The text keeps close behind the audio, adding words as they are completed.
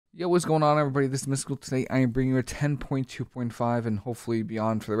Yo, what's going on, everybody? This is Mystical. Today I am bringing you a 10.2.5 and hopefully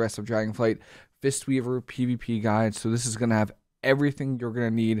beyond for the rest of Dragonflight Fistweaver PvP guide. So this is going to have everything you're going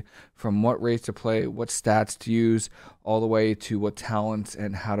to need, from what race to play, what stats to use, all the way to what talents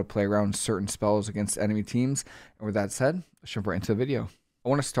and how to play around certain spells against enemy teams. And with that said, let's jump right into the video. I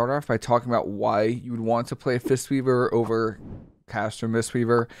want to start off by talking about why you would want to play Fistweaver over Caster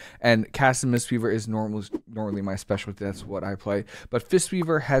Mistweaver. And Caster Mistweaver is normally my specialty. That's what I play. But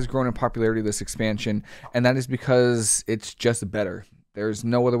Fistweaver has grown in popularity this expansion, and that is because it's just better. There's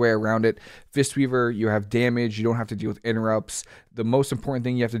no other way around it. Fistweaver, you have damage. You don't have to deal with interrupts. The most important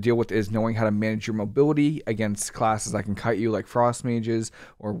thing you have to deal with is knowing how to manage your mobility against classes that can kite you, like Frost Mages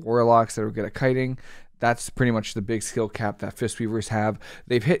or Warlocks that are good at kiting. That's pretty much the big skill cap that Fistweavers have.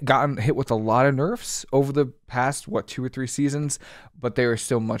 They've gotten hit with a lot of nerfs over the past, 2 or 3 seasons, but they are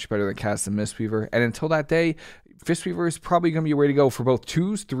still much better than Cast and Mistweaver. And until that day, Fistweaver is probably going to be a way to go for both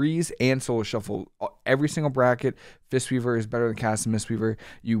 2s, 3s, and Solo Shuffle. Every single bracket, Fistweaver is better than Cast and Mistweaver.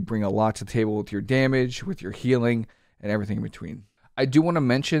 You bring a lot to the table with your damage, with your healing, and everything in between. I do want to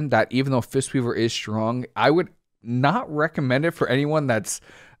mention that even though Fistweaver is strong, I would not recommend it for anyone that's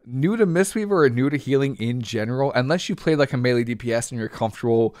new to Mistweaver or new to healing in general, unless you play like a melee DPS and you're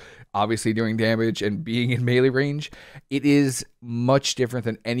comfortable obviously doing damage and being in melee range. It is much different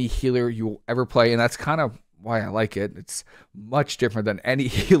than any healer you will ever play, and that's kind of why I like it. It's much different than any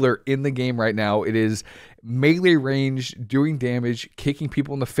healer in the game right now. It is melee range, doing damage, kicking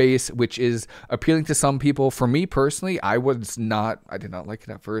people in the face, which is appealing to some people. For me personally, I did not like it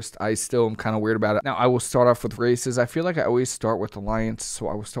at first. I still am kind of weird about it. Now, I will start off with races. I feel like I always start with Alliance, so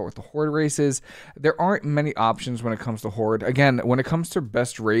I will start with the Horde races. There aren't many options when it comes to Horde. Again, when it comes to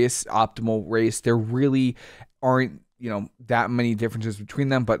best race, optimal race, there really aren't that many differences between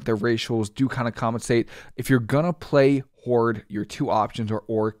them, but their ratios do kind of compensate. If you're gonna play Horde, your 2 options are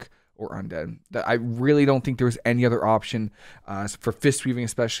Orc or Undead. I really don't think there's any other option for Fistweaving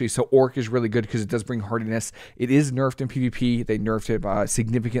especially. So Orc is really good because it does bring hardiness. It is nerfed in PvP. They nerfed it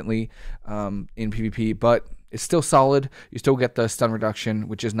significantly in PvP, but it's still solid. You still get the stun reduction,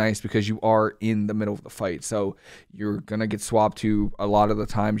 which is nice because you are in the middle of the fight. So you're going to get swapped to a lot of the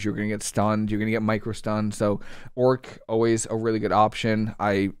times. You're going to get stunned. You're going to get micro stunned. So Orc, always a really good option.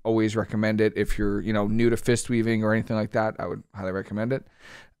 I always recommend it. If you're, new to Fistweaving or anything like that, I would highly recommend it.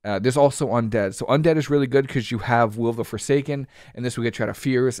 There's also Undead. So Undead is really good because you have Will of the Forsaken, and this will get you out of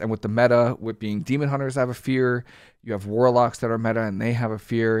fears. And with the meta, with being Demon Hunters have a fear, you have Warlocks that are meta and they have a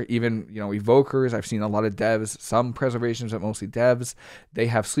fear. Even, Evokers, I've seen a lot of devs, some preservations, but mostly devs. They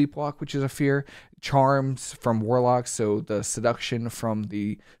have Sleepwalk, which is a fear. Charms from Warlocks, so the Seduction from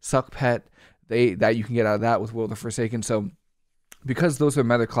the Suck Pet, that you can get out of that with Will of the Forsaken. So because those are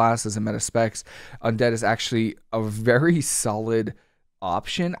meta classes and meta specs, Undead is actually a very solid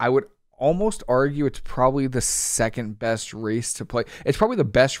option. I would almost argue it's probably the second best race to play. It's probably the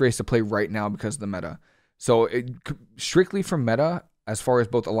best race to play right now because of the meta. So strictly from meta, as far as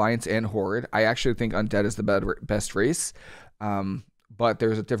both Alliance and Horde, I actually think Undead is the best race. But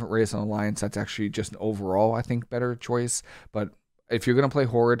there's a different race on Alliance that's actually just an overall, I think, better choice. But if you're going to play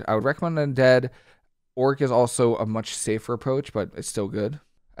Horde, I would recommend Undead. Orc is also a much safer approach, but it's still good.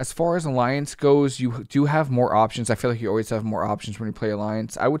 As far as Alliance goes, you do have more options. I feel like you always have more options when you play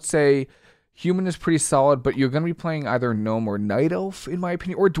Alliance. I would say Human is pretty solid, but you're going to be playing either Gnome or Night Elf, in my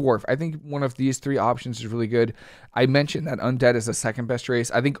opinion, or Dwarf. I think one of these 3 options is really good. I mentioned that Undead is the second best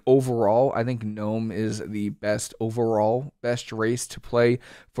race. I think overall, Gnome is the best race to play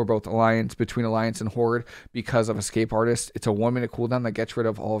for both Alliance, between Alliance and Horde, because of Escape Artist. It's a 1-minute cooldown that gets rid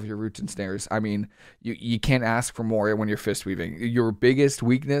of all of your roots and snares. I mean, you can't ask for more when you're Fistweaving. Your biggest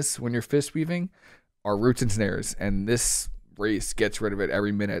weakness when you're Fistweaving are roots and snares, and this race gets rid of it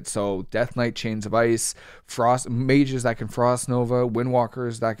every minute. So Death Knight, Chains of Ice, Frost Mages that can Frost Nova,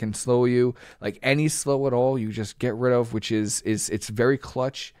 Windwalkers that can slow you, like any slow at all, you just get rid of, which is it's very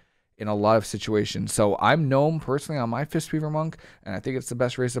clutch in a lot of situations. So I'm Gnome personally on my Fistweaver Monk, and I think it's the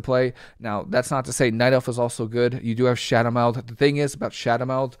best race to play. Now, that's not to say Night Elf is also good. You do have Shadowmouth. The thing is about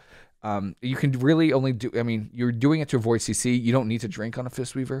Shadowmouth, you can really only do, you're doing it to avoid CC. You don't need to drink on a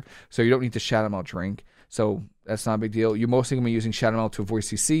Fistweaver, so you don't need to Shadowmouth drink. So that's not a big deal. You're mostly going to be using Shadowmouth to avoid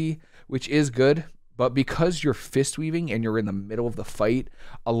CC, which is good. But because you're Fistweaving and you're in the middle of the fight,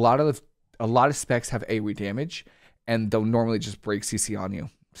 a lot of specs have AoE damage, and they'll normally just break CC on you.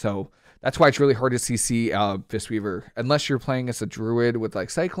 So that's why it's really hard to CC Fistweaver. Unless you're playing as a Druid with like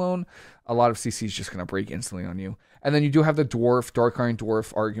Cyclone, a lot of CC is just going to break instantly on you. And then you do have the Dwarf, Dark Iron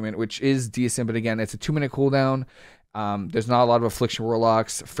Dwarf argument, which is decent, but again, it's a 2-minute cooldown. There's not a lot of Affliction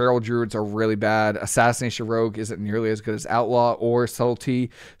Warlocks. Feral Druids are really bad. Assassination Rogue isn't nearly as good as Outlaw or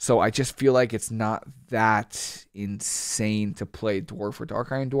Subtlety. So I just feel like it's not that insane to play Dwarf or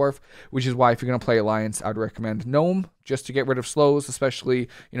Dark Iron Dwarf, which is why if you're going to play Alliance, I'd recommend Gnome just to get rid of slows, especially,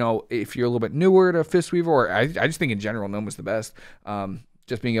 you know, if you're a little bit newer to Fistweaver, or I just think in general Gnome is the best.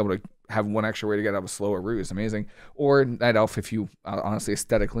 Just being able to have one extra way to get out of a slower route is amazing. Or Night Elf, if you honestly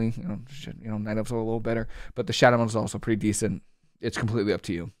aesthetically, Night Elf's a little better. But the Shadow Mode is also pretty decent. It's completely up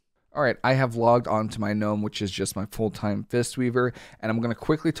to you. All right, I have logged onto my Gnome, which is just my full-time Fistweaver, and I'm going to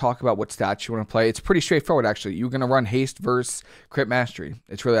quickly talk about what stats you want to play. It's pretty straightforward, actually. You're going to run Haste versus Crit Mastery.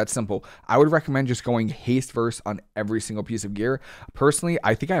 It's really that simple. I would recommend just going Haste versus on every single piece of gear. Personally,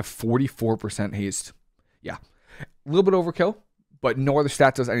 I think I have 44% Haste. Yeah, a little bit overkill, but no other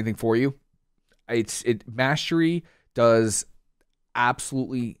stat does anything for you. Mastery does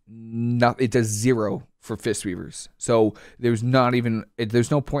absolutely nothing. It does 0 for Fistweavers. So there's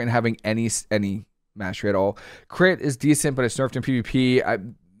no point in having any mastery at all. Crit is decent, but it's nerfed in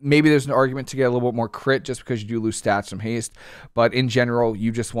PvP. Maybe there's an argument to get a little bit more crit just because you do lose stats from haste. But in general,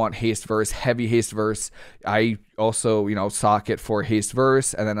 you just want haste verse, heavy haste verse. I also, socket for haste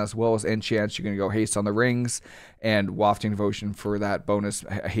verse, and then as well as enchants, you're going to go haste on the rings and wafting devotion for that bonus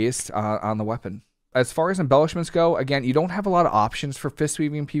haste on the weapon. As far as embellishments go, again, you don't have a lot of options for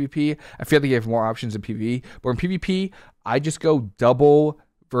Fistweaving in PvP. I feel like you have more options in PvE. But in PvP, I just go double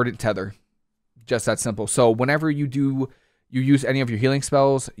Verdant Tether. Just that simple. So whenever you use any of your healing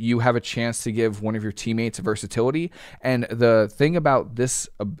spells, you have a chance to give one of your teammates versatility. And the thing about this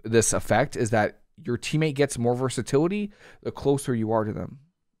effect is that your teammate gets more versatility the closer you are to them.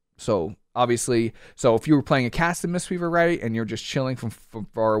 So obviously, if you were playing a casted mistweaver, right, and you're just chilling from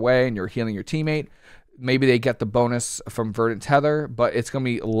far away and you're healing your teammate, maybe they get the bonus from Verdant Tether, but it's going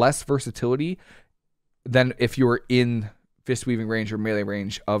to be less versatility than if you were in Fistweaving range or melee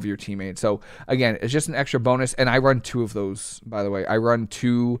range of your teammate. So again, it's just an extra bonus, and I run 2 of those, by the way. I run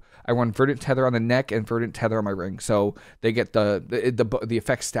Verdant Tether on the neck and Verdant Tether on my ring, so they get the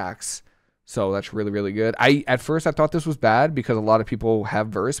effect stacks. So that's really, really good. At first I thought this was bad because a lot of people have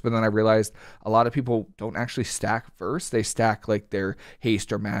verse, but then I realized a lot of people don't actually stack verse. They stack like their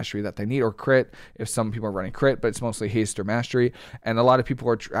haste or mastery that they need, or crit if some people are running crit, but it's mostly haste or mastery. And a lot of people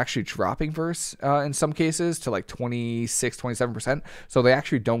are actually dropping verse in some cases to like 26, 27%. So they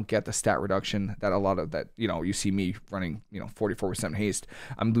actually don't get the stat reduction that you see me running, 44% haste.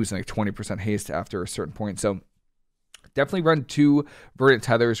 I'm losing like 20% haste after a certain point. So definitely run 2 Verdant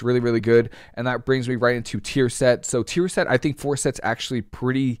Tethers, really, really good. And that brings me right into tier set. So tier set, I think 4 set's actually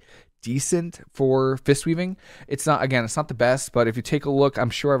pretty decent for Fistweaving. It's not the best, but if you take a look, I'm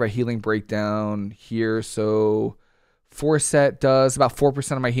sure I have a healing breakdown here. So 4 set does about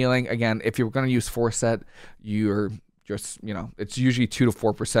 4% of my healing. Again, if you're going to use 4 set, you're just, it's usually 2 to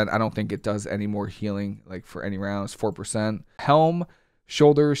 4%. I don't think it does any more healing like for any rounds. 4%. Helm,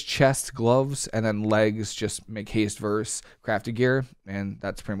 shoulders, chest, gloves, and then legs just make haste verse crafted gear, and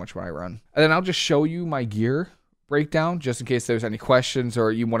that's pretty much what I run. And then I'll just show you my gear breakdown just in case there's any questions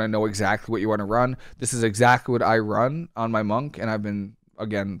or you want to know exactly what you want to run. This is exactly what I run on my monk, and I've been,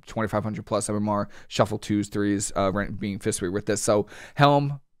 again, 2500 plus MMR, shuffle 2s, 3s, being Fistweaver with this. So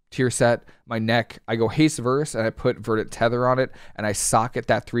helm, tier set, my neck, I go haste verse, and I put Verdant Tether on it, and I socket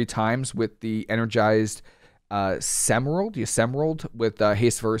that 3 times with the energized Semerald with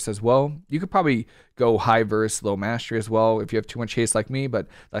haste verse as well. You could probably go high verse, low mastery as well if you have too much haste like me, but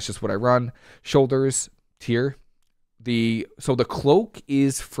that's just what I run. Shoulders, tier. So the cloak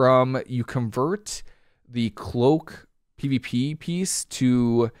is from, you convert the cloak PvP piece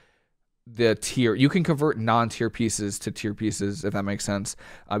to the tier. You can convert non-tier pieces to tier pieces, if that makes sense.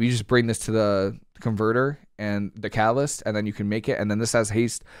 You just bring this to the converter and the catalyst, and then you can make it, and then this has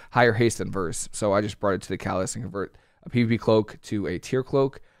haste, higher haste than verse. So I just brought it to the catalyst and convert a PvP cloak to a tier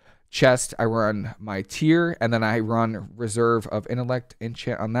cloak. Chest, I run my tier, and then I run reserve of intellect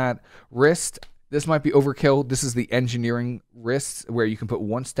enchant on that. Wrist, this might be overkill. This is the engineering wrist where you can put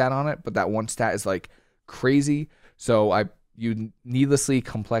 1 stat on it, but that 1 stat is like crazy. So you needlessly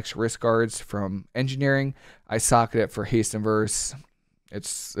complex wrist guards from engineering. I socket it for haste and verse.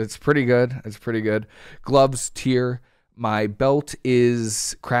 It's pretty good. It's pretty good. Gloves, tier. My belt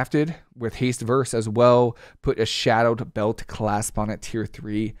is crafted with haste verse as well. Put a shadowed belt clasp on it, tier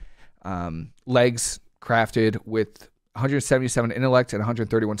 3. Legs crafted with 177 intellect and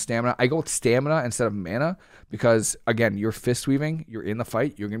 131 stamina. I go with stamina instead of mana because, again, you're Fistweaving. You're in the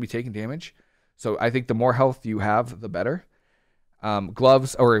fight. You're going to be taking damage. So I think the more health you have, the better.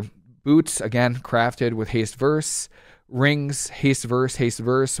 Gloves or boots, again, crafted with haste verse. Rings, haste verse, haste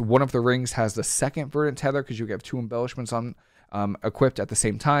verse. One of the rings has the second verdant tether because you have 2 embellishments on equipped at the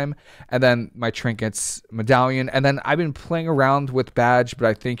same time. And then my trinkets, medallion. And then I've been playing around with badge, but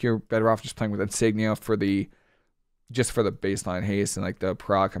I think you're better off just playing with insignia for the baseline haste and like the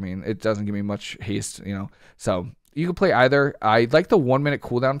proc. I mean, it doesn't give me much haste, you know. So you can play either. I like the 1 minute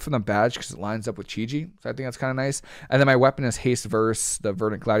cooldown from the badge because it lines up with Chi-Ji. So I think that's kind of nice. And then my weapon is haste verse, the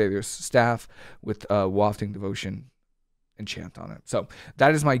verdant gladiator's staff with wafting devotion enchant on it. So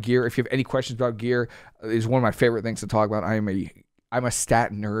that is my gear. If you have any questions about gear, it is one of my favorite things to talk about. I'm a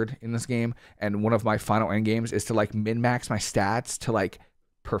stat nerd in this game, and one of my final end games is to like min-max my stats to like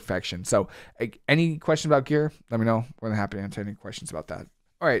perfection. So any questions about gear, let me know. We're happy to answer any questions about that.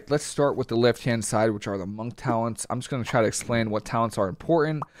 All right, let's start with the left-hand side, which are the monk talents. I'm just going to try to explain what talents are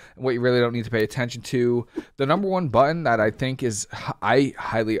important and what you really don't need to pay attention to. The number one button that I think I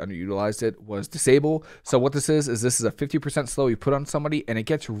highly underutilized it was disable. So what this is this is a 50% slow you put on somebody, and it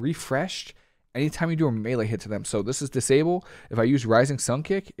gets refreshed anytime you do a melee hit to them. So this is disable. If I use Rising Sun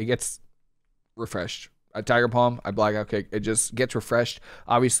Kick, it gets refreshed. A Tiger Palm, I Blackout Kick, it just gets refreshed.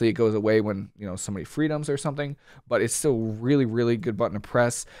 Obviously, it goes away when, you know, somebody freedoms or something, but it's still really, really good button to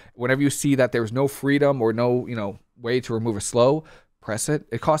press. Whenever you see that there's no freedom or no, you know, way to remove a slow, press it.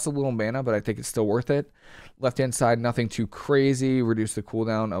 It costs a little mana, but I think it's still worth it. Left-hand side, nothing too crazy. Reduce the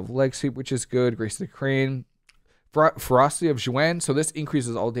cooldown of Leg Sweep, which is good. Grace the Crane. Ferocity of Zhuan, so this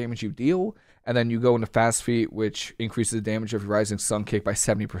increases all damage you deal. And then you go into Fast Feet, which increases the damage of your Rising Sun Kick by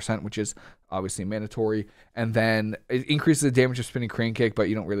 70%, which is obviously mandatory. And then it increases the damage of Spinning Crane Kick, but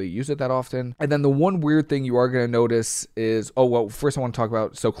you don't really use it that often. And then the one weird thing you are going to notice is, oh, well, first I want to talk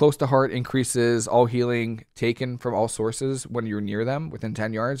about, so Close to Heart increases all healing taken from all sources when you're near them within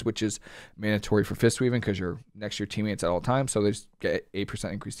 10 yards, which is mandatory for Fistweaving because you're next to your teammates at all times. So they just get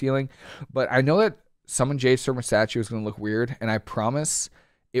 8% increased healing. But I know that Summon Jade Serpent Statue is going to look weird, and I promise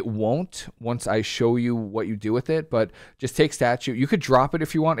it won't once I show you what you do with it. But just take statue. You could drop it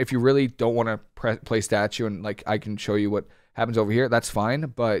if you want. If you really don't want to play statue, and like I can show you what happens over here, that's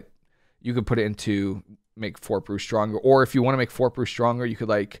fine. But you could put it into make Fort Brew stronger. Or if you want to make Fort Brew stronger, you could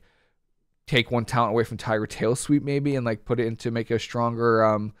like take one talent away from Tiger Tail Sweep maybe and like put it into make a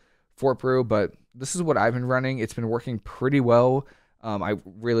stronger Fort Brew. But this is what I've been running. It's been working pretty well. I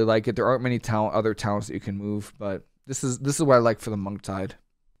really like it. There aren't many other talents that you can move, but this is what I like for the monk side.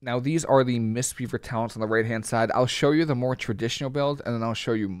 Now, these are the mistweaver talents on the right-hand side. I'll show you the more traditional build, and then I'll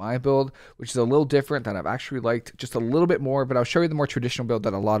show you my build, which is a little different that I've actually liked just a little bit more, but I'll show you the more traditional build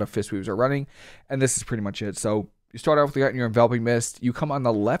that a lot of Fistweavers are running, and this is pretty much it. So you start off with your Enveloping Mist. You come on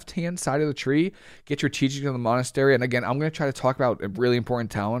the left-hand side of the tree, get your Teachings of the Monastery, and again, I'm going to try to talk about really important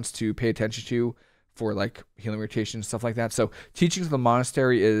talents to pay attention to for like healing rotation and stuff like that. So Teachings of the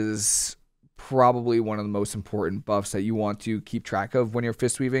Monastery is probably one of the most important buffs that you want to keep track of when you're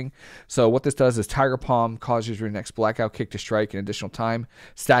Fistweaving. So what this does is Tiger Palm causes your next Blackout Kick to strike an additional time,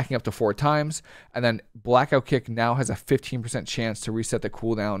 stacking up to 4 times. And then Blackout Kick now has a 15% chance to reset the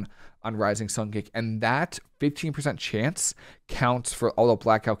cooldown on Rising Sun Kick. And that 15% chance counts for all the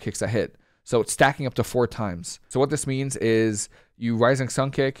Blackout Kicks that hit. So it's stacking up to 4 times. So what this means is you Rising Sun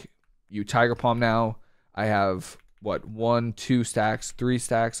Kick, you Tiger Palm now. I have what, 1, 2 stacks, 3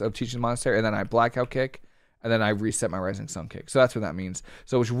 stacks of Teaching Monastery, and then I Blackout Kick, and then I reset my Rising Sun Kick. So that's what that means.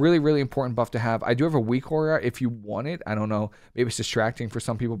 So it's really, really important buff to have. I do have a weak aura if you want it. I don't know. Maybe it's distracting for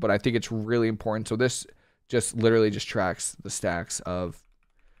some people, but I think it's really important. So this just literally just tracks the stacks of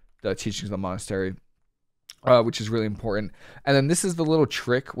the Teachings of the Monastery, which is really important. And then this is the little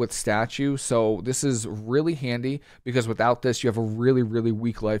trick with statue. So this is really handy because without this, you have a really, really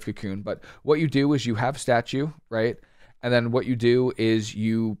weak life cocoon. But what you do is you have statue, right? And then what you do is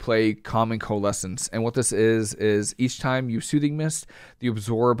you play Common Coalescence. And what this is each time you Soothing Mist, the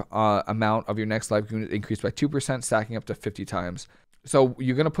absorb amount of your next life cocoon is increased by 2%, stacking up to 50 times. So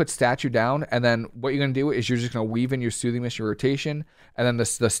you're going to put statue down, and then what you're going to do is you're just going to weave in your Soothing Mist, your rotation, and then the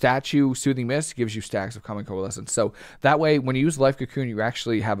statue Soothing Mist gives you stacks of Common Coalescence. So that way, when you use Life Cocoon, you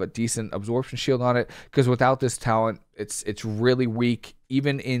actually have a decent absorption shield on it, because without this talent, it's really weak.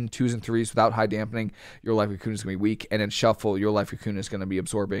 Even in 2s and 3s, without high dampening, your Life Cocoon is going to be weak, and in Shuffle, your Life Cocoon is going to be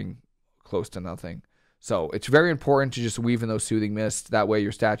absorbing close to nothing. So it's very important to just weave in those Soothing Mists. That way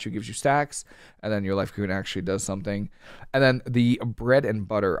your statue gives you stacks, and then your Life Cocoon actually does something. And then the bread and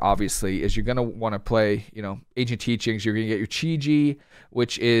butter, obviously, is you're going to want to play, Ancient Teachings. You're going to get your Chi-Ji,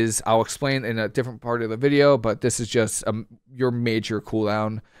 which is, I'll explain in a different part of the video, but this is just your major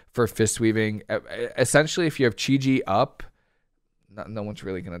cooldown for Fistweaving. Essentially, if you have Chi-Ji up, no one's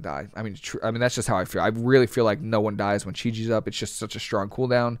really gonna die. I mean, that's just how I feel. I really feel like no one dies when Chi-Chi's up. It's just such a strong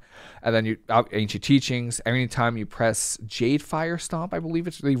cooldown. And then Ancient Teachings. Anytime you press Jade Fire Stomp, I believe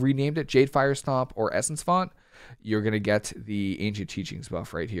they renamed it Jade Fire Stomp or Essence Font, you're gonna get the Ancient Teachings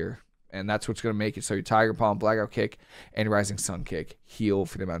buff right here. And that's what's gonna make it so your Tiger Palm, Blackout Kick, and Rising Sun Kick heal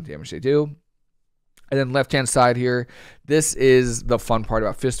for the amount of damage they do. And then left-hand side here, this is the fun part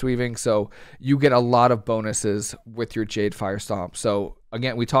about Fistweaving. So you get a lot of bonuses with your Jade Fire Stomp. So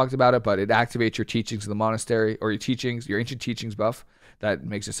again, we talked about it, but it activates your Teachings of the Monastery, or your Ancient Teachings buff. That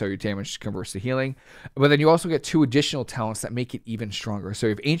makes it so your damage converts to healing. But then you also get 2 additional talents that make it even stronger. So you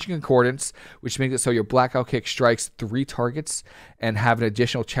have Ancient Concordance, which makes it so your Blackout Kick strikes 3 targets and have an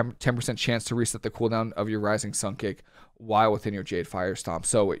additional 10% chance to reset the cooldown of your Rising Sun Kick while within your Jade Fire Stomp.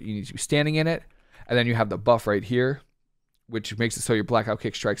 So you need to be standing in it. And then you have the buff right here, which makes it so your Blackout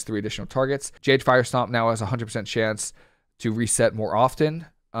Kick strikes 3 additional targets. Jade Fire Stomp now has a 100% chance to reset more often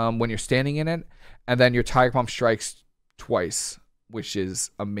when you're standing in it. And then your Tiger Palm strikes twice, which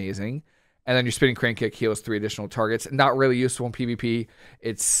is amazing. And then your Spinning Crane Kick heals 3 additional targets. Not really useful in PvP.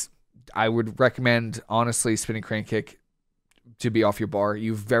 I would recommend, honestly, Spinning Crane Kick to be off your bar.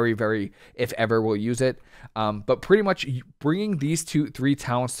 You very, very, if ever, will use it. But pretty much bringing these 3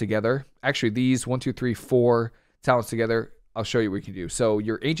 talents together, actually these 1, 2, 3, 4 talents together, I'll show you what you can do. So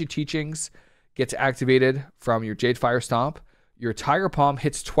your Ancient Teachings gets activated from your Jade Fire Stomp. Your Tiger Palm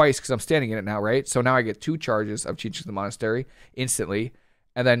hits twice because I'm standing in it now, right? So now I get 2 charges of Teachings of the Monastery instantly.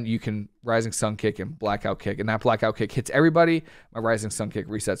 And then you can Rising Sun Kick and Blackout Kick. And that Blackout Kick hits everybody. My Rising Sun Kick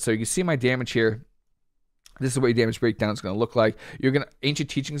resets. So you can see my damage here. This is what your damage breakdown is going to look like. Ancient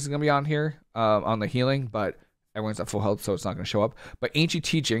Teachings is going to be on here on the healing, but everyone's at full health, so it's not going to show up. But Ancient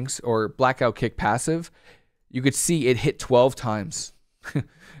Teachings or Blackout Kick passive, you could see it hit 12 times,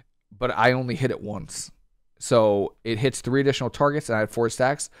 but I only hit it once. So it hits 3 additional targets, and I had 4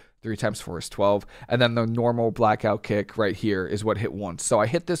 stacks. 3 times 4 is 12. And then the normal Blackout Kick right here is what hit once. So I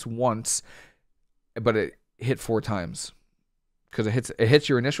hit this once, but it hit 4 times. Because it hits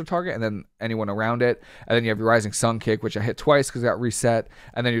your initial target and then anyone around it. And then you have your Rising Sun Kick, which I hit twice because it got reset.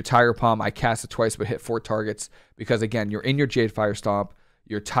 And then your Tiger Palm, I cast it twice but hit 4 targets. Because, again, you're in your Jade Fire Stomp.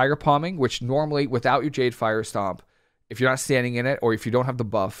 You're Tiger Palming, which normally, without your Jade Fire Stomp, if you're not standing in it or if you don't have the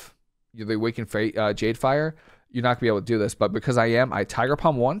buff, you're the Awakened Jade Fire, you're not going to be able to do this. But because I Tiger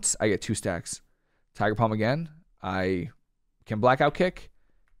Palm once, I get 2 stacks. Tiger Palm again, I can Blackout Kick.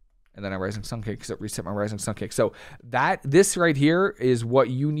 And then I Rising Sun Kick because it reset my Rising Sun Kick. So this right here is what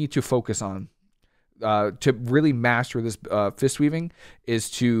you need to focus on to really master this Fistweaving, is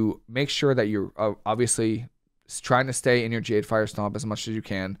to make sure that you're obviously trying to stay in your Jade Fire Stomp as much as you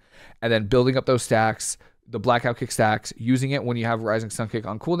can, and then building up those stacks, the Blackout Kick stacks, using it when you have Rising Sun Kick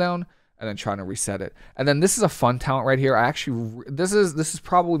on cooldown, and then trying to reset it. And then this is a fun talent right here. This is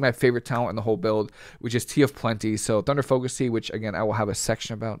probably my favorite talent in the whole build, which is Tea of Plenty. So Thunder Focus Tea, which again I will have a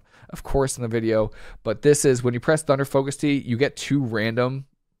section about, of course, in the video. But this is when you press Thunder Focus Tea, you get 2 random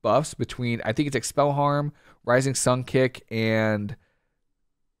buffs between, I think it's Expel Harm, Rising Sun Kick, and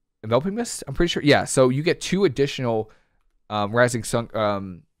Enveloping Mist. I'm pretty sure. Yeah. So you get 2 additional Rising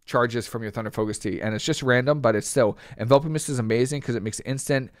Sun charges from your Thunder Focus Tea, and it's just random, but it's still, Enveloping Mist is amazing because it makes it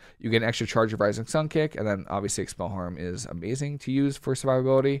instant. You get an extra charge of Rising Sun Kick, and then obviously Expel Harm is amazing to use for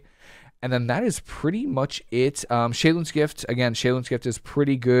survivability. And then that is pretty much it. Shaylin's Gift, again, Shaylin's Gift is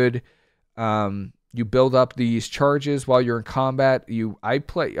pretty good. You build up these charges while you're in combat.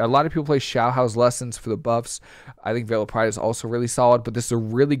 A lot of people play Xiaohao's Lessons for the buffs. I think Veil of Pride is also really solid, but this is a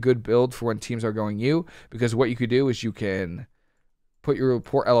really good build for when teams are going you, because what you could do is you can put your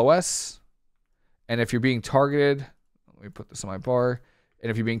port LOS, and if you're being targeted, let me put this on my bar,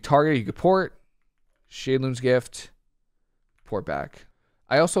 and if you're being targeted, you could port, Shaylin's Gift, port back.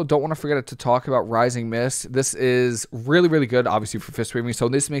 I also don't want to forget to talk about Rising Mist. This is really, really good, obviously, for Fistweaving. So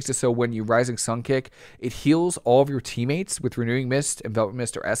this makes it so when you Rising Sun Kick, it heals all of your teammates with Renewing Mist, Enveloping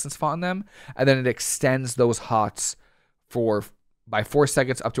Mist, or Essence Font on them, and then it extends those HOTS by 4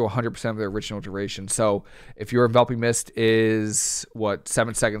 seconds up to 100% of their original duration. So if your Enveloping Mist is,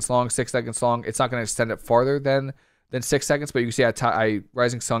 7 seconds long, 6 seconds long, it's not going to extend it farther than 6 seconds, but you can see I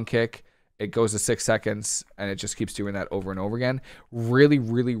Rising Sun Kick, it goes to 6 seconds, and it just keeps doing that over and over again. Really,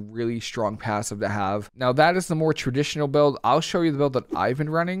 really, really strong passive to have. Now, that is the more traditional build. I'll show you the build that I've been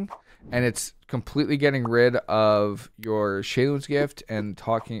running, and it's completely getting rid of your Shaylin's Gift and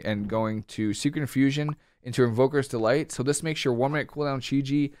going to Secret Infusion into Invoker's Delight. So this makes your 1-minute cooldown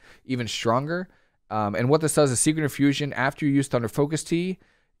Chi-Ji even stronger. And what this does is Secret Infusion, after you use Thunder Focus Tea,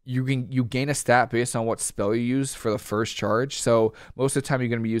 you gain a stat based on what spell you use for the first charge. So most of the time you're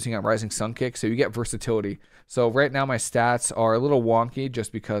going to be using a Rising Sun Kick, so you get versatility. So right now my stats are a little wonky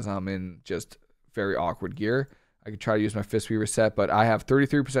just because I'm in just very awkward gear. I could try to use my Fistweaver set, but I have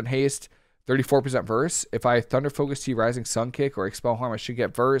 33% haste, 34% verse. If I Thunder Focus T Rising Sun Kick or Expel Harm, I should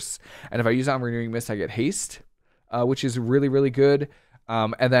get verse. And if I use it on Renewing Mist, I get haste, which is really, really good.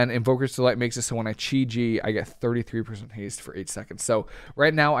 And then Invoker's Delight makes it so when I Chi G, I get 33% haste for 8 seconds. So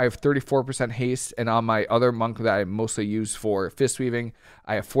right now I have 34% haste, and on my other monk that I mostly use for Fistweaving,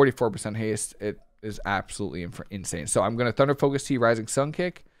 I have 44% haste. It is absolutely insane. So I'm going to Thunder Focus T Rising Sun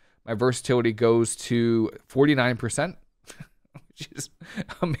Kick. My versatility goes to 49%, which is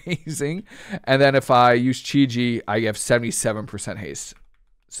amazing. And then if I use Chi G, I have 77% haste.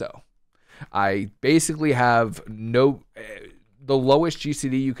 So I basically have the lowest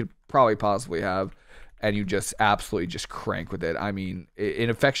GCD you could probably possibly have, and you just absolutely just crank with it. I mean,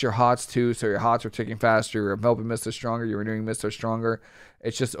 it affects your hots too, so your hots are ticking faster, your enveloping mist is stronger, your renewing mist are stronger.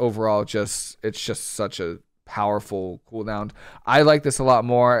 It's just overall it's just such a powerful cooldown. I like this a lot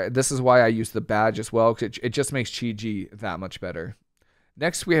more. This is why I use the badge as well, because it just makes Chi G that much better.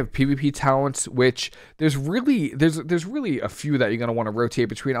 Next, we have PvP talents, which there's really a few that you're going to want to rotate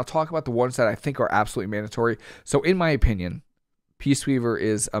between. I'll talk about the ones that I think are absolutely mandatory. So in my opinion, Peaceweaver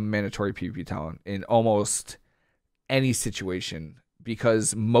is a mandatory PvP talent in almost any situation,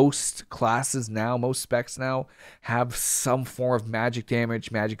 because most classes now, most specs now, have some form of magic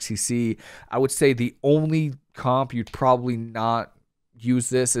damage, magic CC. I would say the only comp you'd probably not use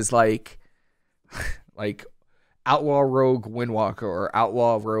this is like Outlaw Rogue Windwalker or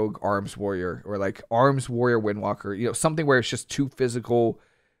Outlaw Rogue Arms Warrior, or like Arms Warrior Windwalker. You know, something where it's just too physical.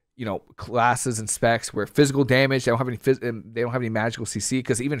 You know, classes and specs where physical damage, they don't have any magical CC,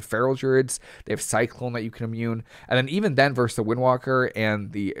 because even Feral Druids, they have Cyclone that you can immune. And then even then versus the Windwalker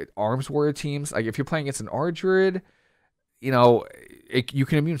and the Arms Warrior teams, like if you're playing against an R Druid, you know, you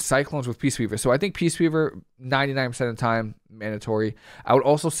can immune Cyclones with Peaceweaver. So I think Peaceweaver, 99% of the time, mandatory. I would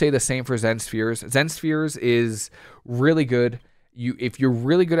also say the same for Zen Spheres. Zen Spheres is really good. If you're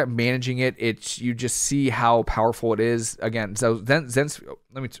really good at managing it, you just see how powerful it is. Again, so let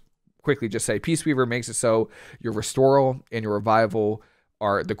me quickly just say, Peaceweaver makes it so your Restoral and your Revival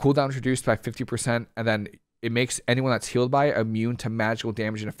are the cooldown reduced by 50%, and then it makes anyone that's healed by it immune to magical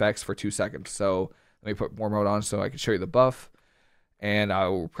damage and effects for 2 seconds. So let me put more mode on so I can show you the buff, and I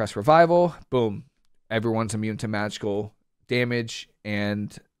will press Revival. Boom, everyone's immune to magical damage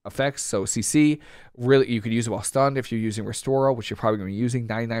and effects. So CC, really, you could use it while stunned if you're using Restoral, which you're probably going to be using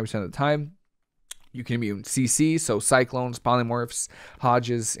 99% of the time. You can immune CC, so Cyclones, Polymorphs,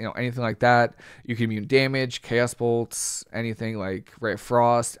 Hodges, you know, anything like that. You can immune damage, Chaos Bolts, anything like Ray of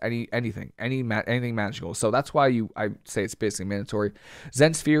Frost, anything magical. So that's why I say it's basically mandatory.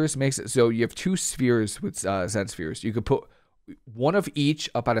 Zen Spheres makes it so you have 2 spheres with Zen Spheres. You could put one of each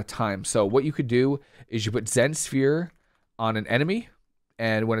up at a time. So what you could do is you put Zen Sphere on an enemy,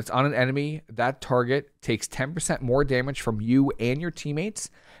 and when it's on an enemy, that target takes 10% more damage from you and your teammates,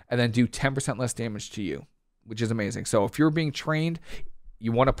 and then do 10% less damage to you, which is amazing. So if you're being trained,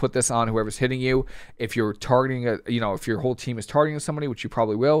 you want to put this on whoever's hitting you. If you're targeting, if your whole team is targeting somebody, which you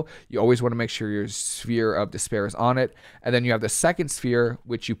probably will, you always want to make sure your Sphere of Despair is on it. And then you have the second sphere,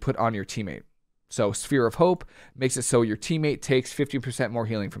 which you put on your teammate. So Sphere of Hope makes it so your teammate takes 50% more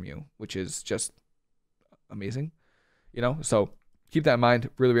healing from you, which is just amazing, so keep that in mind.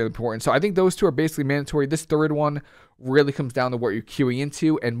 Really, really important. So I think those 2 are basically mandatory. This third one really comes down to what you're queuing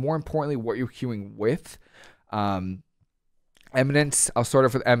into, and more importantly, what you're queuing with. Eminence, I'll start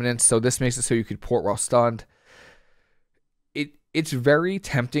off with Eminence. So this makes it so you could port while stunned. It's very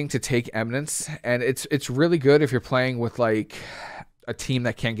tempting to take Eminence, and it's really good if you're playing with like a team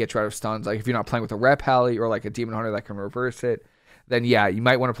that can't get you out of stuns. Like if you're not playing with a Rep Pally or like a Demon Hunter that can reverse it, then yeah, you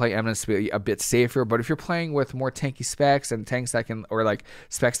might want to play Eminence to be a bit safer. But if you're playing with more tanky specs and tanks that can, or like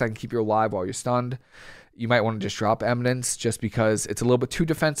specs that can keep you alive while you're stunned, you might want to just drop Eminence just because it's a little bit too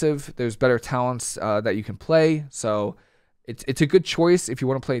defensive. There's better talents that you can play. So it's a good choice if you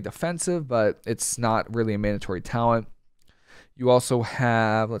want to play defensive, but it's not really a mandatory talent. You also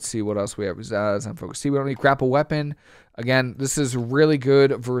have, let's see what else we have. Zaz and Focus. See, we don't need Grapple Weapon. Again, this is really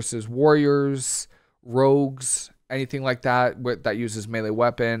good versus Warriors, Rogues, anything like that that uses melee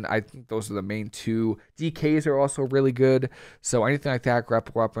weapon. I think those are the main 2. DKs are also really good. So anything like that,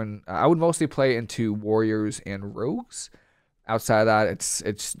 Grapple Weapon. I would mostly play into Warriors and Rogues. Outside of that,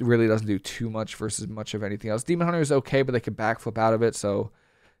 it's really doesn't do too much versus much of anything else. Demon Hunter is okay, but they can backflip out of it. So,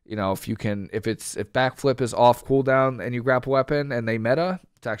 if backflip is off cooldown and you Grapple Weapon and they meta,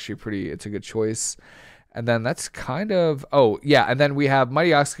 it's a good choice. And then that's kind of, oh yeah, and then we have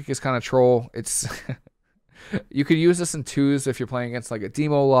Mighty Ox Kick is kind of troll. It's you could use this in twos if you're playing against like a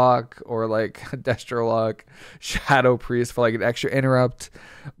Demo Lock or like a Destro Lock, Shadow Priest for like an extra interrupt.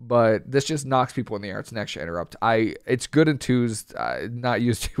 But this just knocks people in the air. It's an extra interrupt. It's good in twos, not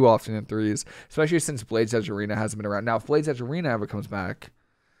used too often in threes, especially since Blade's Edge Arena hasn't been around. Now, if Blade's Edge Arena ever comes back,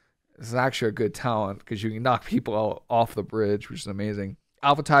 this is actually a good talent because you can knock people off the bridge, which is amazing.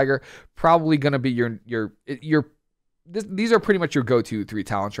 Alpha Tiger, probably going to be these are pretty much your go-to 3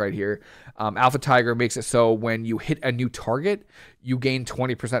 talents right here. Alpha Tiger makes it so when you hit a new target, you gain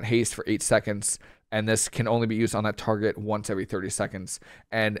 20% haste for 8 seconds, and this can only be used on that target once every 30 seconds.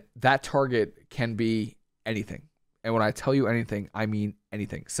 And that target can be anything. And when I tell you anything, I mean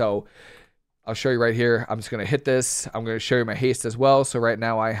anything. So I'll show you right here. I'm just going to hit this. I'm going to show you my haste as well. So right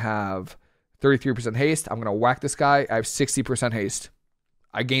now I have 33% haste. I'm going to whack this guy. I have 60% haste.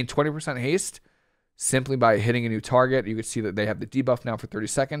 I gained 20% haste simply by hitting a new target. You can see that they have the debuff now for 30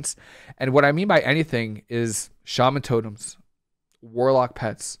 seconds. And what I mean by anything is Shaman Totems, Warlock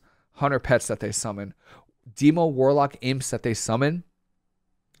Pets, Hunter Pets that they summon, Demo Warlock Imps that they summon,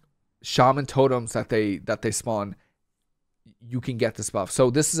 Shaman Totems that they spawn. You can get this buff. So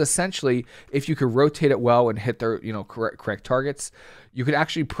this is essentially, if you could rotate it well and hit their correct targets, you could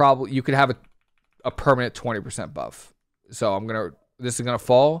actually you could have a permanent 20% buff. So this is gonna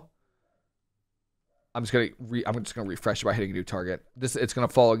fall. I'm just gonna refresh it by hitting a new target. It's gonna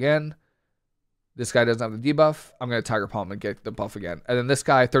fall again. This guy doesn't have the debuff. I'm gonna Tiger Palm and get the buff again. And then this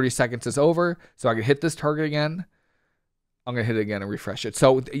guy, 30 seconds is over, so I can hit this target again. I'm gonna hit it again and refresh it.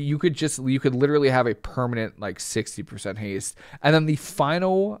 So you could literally have a permanent like 60% haste. And then the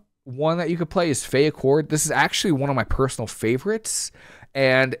final one that you could play is Fey Accord. This is actually one of my personal favorites,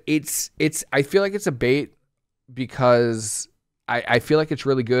 and I feel like it's a bait because I feel like it's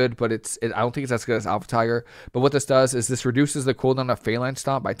really good, but I don't think it's as good as Alpha Tiger. But what this does is this reduces the cooldown of Phalanx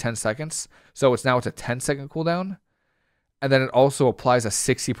Stomp by 10 seconds. So it's a 10-second cooldown. And then it also applies a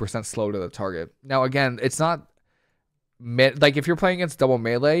 60% slow to the target. Now, again, it's not like if you're playing against double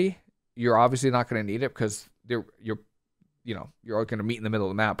melee, you're obviously not going to need it because you're going to meet in the middle of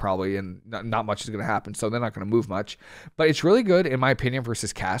the map probably, and not much is going to happen, so they're not going to move much. But it's really good, in my opinion,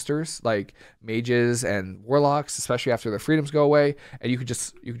 versus casters like mages and warlocks, especially after their freedoms go away, and you could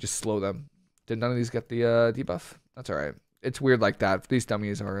just slow them. Did none of these get the debuff? That's all right. It's weird like that. These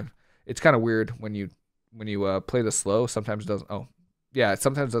dummies are. It's kind of weird when you play the slow. Sometimes it doesn't. Oh, yeah, it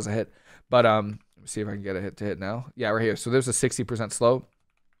sometimes doesn't hit. But let me see if I can get a hit to hit now. Yeah, right here. So there's a 60% slow,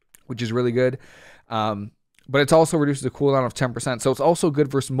 which is really good. But it's also reduces the cooldown of 10%. So it's also good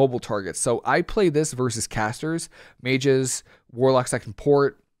versus mobile targets. So I play this versus casters, mages, warlocks that can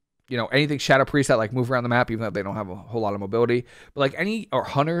port, anything Shadow Priest that like move around the map, even though they don't have a whole lot of mobility. But like or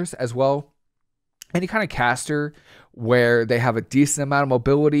hunters as well. Any kind of caster where they have a decent amount of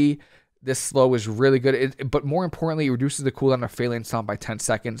mobility, this slow is really good. But more importantly, it reduces the cooldown of Phalanx Stomp by 10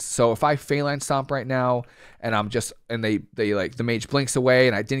 seconds. So if I Phalanx Stomp right now and they like the mage blinks away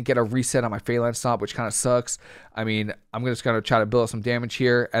and I didn't get a reset on my Phalanx Stomp, which kind of sucks. I mean, I'm just going to try to build up some damage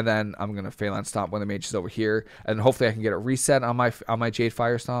here, and then I'm going to Phalanx Stomp when the mage is over here, and hopefully I can get a reset on my Jade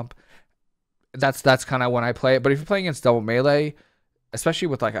Fire Stomp. That's kind of when I play it. But if you're playing against double melee, especially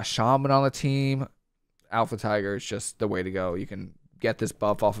with like a shaman on the team, Alpha Tiger is just the way to go. You can get this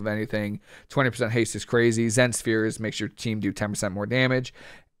buff off of anything. 20% haste is crazy. Zen Spheres makes your team do 10% more damage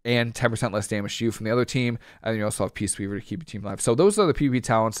and 10% less damage to you from the other team. And you also have Peaceweaver to keep your team alive. So those are the PvP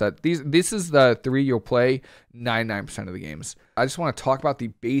talents that this is the 3 you'll play 99% of the games. I just want to talk about the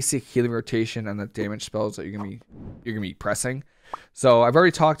basic healing rotation and the damage spells that you're gonna be pressing. So I've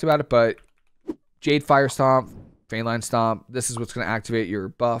already talked about it, but Jade Fire Stomp, Phalanx Stomp, this is what's going to activate your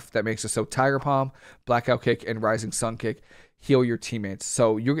buff that makes it so Tiger Palm, Blackout Kick, and Rising Sun Kick heal your teammates.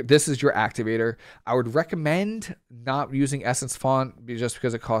 So this is your activator. I would recommend not using Essence Font just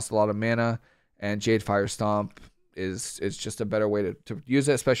because it costs a lot of mana, and Jade Fire Stomp is just a better way to use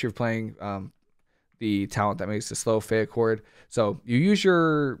it, especially if you're playing the talent that makes the slow Fey Accord. So you use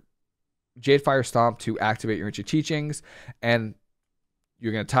your Jade Fire Stomp to activate your Ancient Teachings, and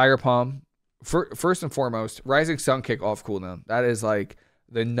you're going to Tiger Palm. First and foremost, Rising Sun Kick off cooldown. That is like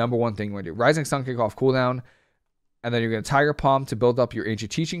the number one thing you want to do. Rising Sun Kick off cooldown, and then you're going to Tiger Palm to build up your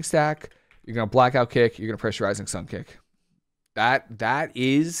Ancient Teaching stack. You're going to Blackout Kick. You're going to press your Rising Sun Kick. That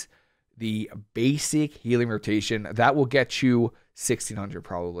is the basic healing rotation. That will get you 1600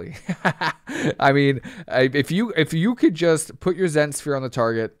 probably. I mean, if you could just put your Zen Sphere on the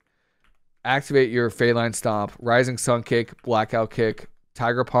target, activate your Phalanx Stomp, Rising Sun Kick, Blackout Kick,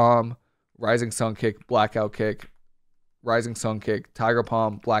 Tiger Palm, Rising Sun Kick, Blackout Kick, Rising Sun Kick, Tiger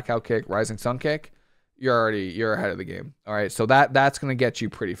Palm, Blackout Kick, Rising Sun Kick, you're ahead of the game. All right, so that's gonna get you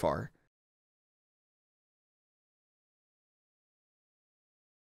pretty far.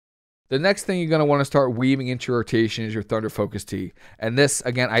 The next thing you're going to want to start weaving into your rotation is your Thunder Focus Tea. And this,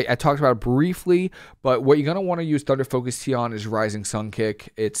 again, I talked about it briefly, but what you're going to want to use Thunder Focus Tea on is Rising Sun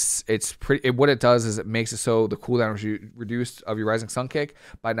Kick. What it does is it makes it so the cooldown is reduced of your Rising Sun Kick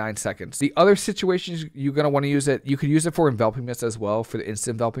by 9 seconds. The other situations you're going to want to use it, you could use it for Enveloping Mist as well, for the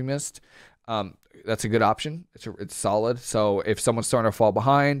instant Enveloping Mist. That's a good option. It's solid. So if someone's starting to fall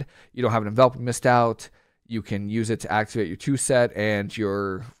behind, you don't have an Enveloping Mist out, you can use it to activate your 2-set and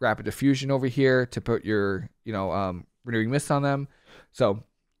your Rapid Diffusion over here to put your, Renewing Mist on them. So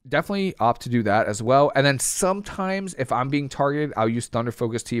definitely opt to do that as well. And then sometimes if I'm being targeted, I'll use Thunder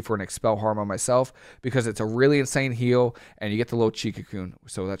Focus Tea for an Expel Harm on myself because it's a really insane heal and you get the low Chi Cocoon.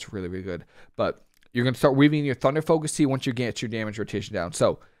 So that's really, really good. But you're going to start weaving your Thunder Focus Tea once you get your damage rotation down.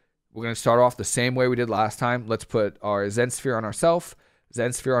 So we're going to start off the same way we did last time. Let's put our Zen Sphere on ourselves.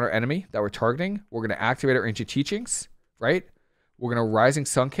 Zen Sphere on our enemy that we're targeting. We're going to activate our Ancient Teachings, right? We're going to Rising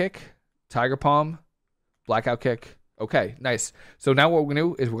Sun Kick, Tiger Palm, Blackout Kick. Okay, nice. So now what we're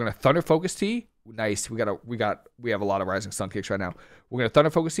going to do is we're going to Thunder Focus Tea. Nice. We have a lot of Rising Sun Kicks right now. We're going to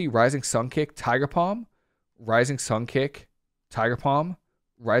Thunder Focus Tea, Rising Sun Kick, Tiger Palm, Rising Sun Kick, Tiger Palm,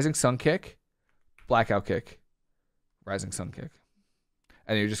 Rising Sun Kick, Blackout Kick, Rising Sun Kick.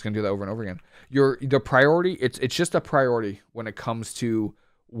 And you're just going to do that over and over again. The priority, it's just a priority when it comes to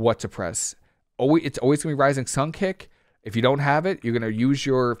what to press. It's always going to be Rising Sun Kick. If you don't have it, you're going to use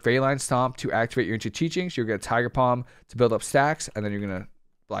your Feline Stomp to activate your Ancient Teachings. You're going to Tiger Palm to build up stacks. And then you're going to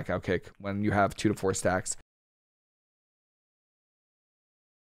Blackout Kick when you have 2 to 4 stacks.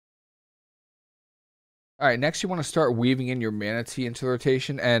 All right, next you want to start weaving in your Mana Tea into the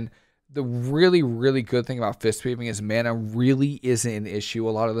rotation. And the really, really good thing about Fistweaving is mana really isn't an issue a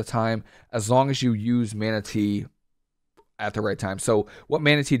lot of the time as long as you use Mana Tea at the right time. So what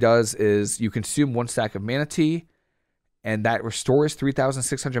Mana Tea does is you consume 1 stack of Mana Tea and that restores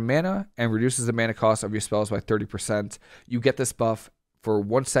 3,600 mana and reduces the mana cost of your spells by 30%. You get this buff for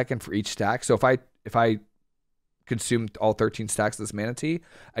 1 second for each stack. So if I consume all 13 stacks of this Mana Tea,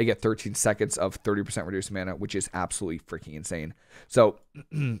 I get 13 seconds of 30% reduced mana, which is absolutely freaking insane. So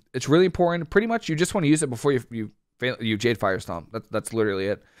it's really important. Pretty much you just want to use it before you Jade Fire Stomp. That's literally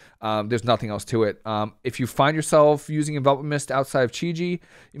it. There's nothing else to it. If you find yourself using Enveloping Mist outside of Chi-Ji,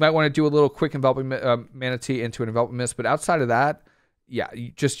 you might want to do a little quick Enveloping Mana Tea into an Enveloping Mist. But outside of that, yeah,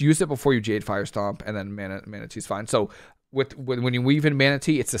 you just use it before you Jade Fire Stomp, and then Mana Tea is fine. So when you weave in Mana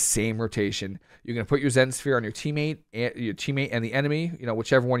Tea, it's the same rotation. You're going to put your Zen Sphere on your teammate and the enemy,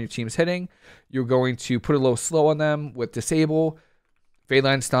 whichever one your team's hitting. You're going to put a little slow on them with Disable,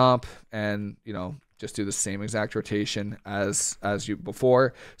 Feline Stomp, and, just do the same exact rotation as you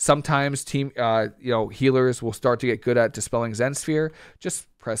before. Sometimes healers will start to get good at dispelling Zen Sphere. Just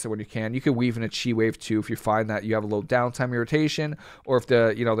press it when you can. You can weave in a Chi Wave too if you find that you have a little downtime in your rotation, or if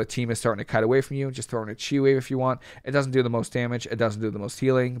the team is starting to cut away from you. Just throw in a Chi Wave if you want. It doesn't do the most damage. It doesn't do the most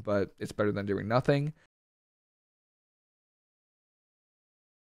healing, but it's better than doing nothing.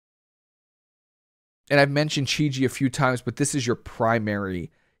 And I've mentioned Chi-Ji a few times, but this is your primary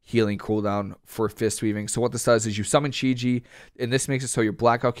healing cooldown for Fistweaving. So what this does is you summon Chi-Ji, and this makes it so your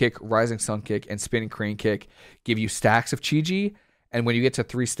Blackout Kick, Rising Sun Kick, and Spinning Crane Kick give you stacks of Chi-Ji, and when you get to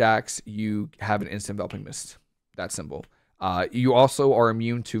 3 stacks, you have an instant Enveloping Mist. That simple. You also are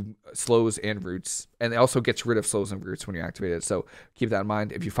immune to slows and roots, and it also gets rid of slows and roots when you activate it. So keep that in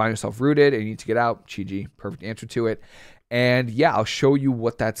mind. If you find yourself rooted and you need to get out, Chi-Ji, perfect answer to it. And yeah, I'll show you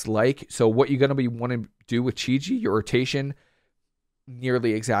what that's like. So what you're going to be wanting to do with Chi-Ji, your rotation,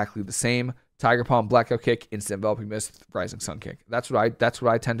 nearly exactly the same. Tiger Palm, Blackout Kick, instant Enveloping Mist, Rising Sun Kick. That's what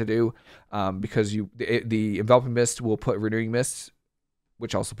I tend to do, because the Enveloping Mist will put Renewing Mist,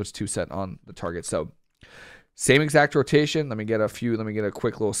 which also puts 2-set on the target. So same exact rotation. Let me get a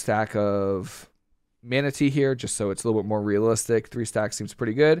quick little stack of Mana Tea here, just so it's a little bit more realistic. 3 stacks seems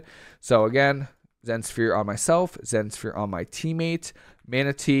pretty good. So again, Zen Sphere on myself, Zen Sphere on my teammate,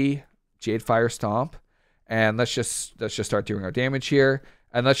 Mana Tea, Jade Fire Stomp. And let's just start doing our damage here.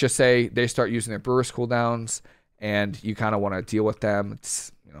 And let's just say they start using their burst cooldowns, and you kind of want to deal with them.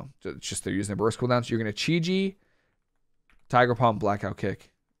 It's just they're using their burst cooldowns. You're going to Chi-Ji, Tiger Palm, Blackout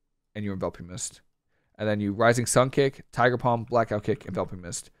Kick, and you Enveloping Mist. And then you Rising Sun Kick, Tiger Palm, Blackout Kick, Enveloping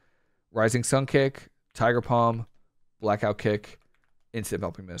Mist. Rising Sun Kick, Tiger Palm, Blackout Kick, instant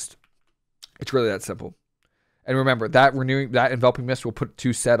Enveloping Mist. It's really that simple. And remember, that Enveloping Mist will put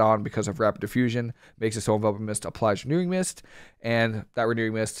 2-set on because of Rapid Diffusion. Makes it so Enveloping Mist applies Renewing Mist. And that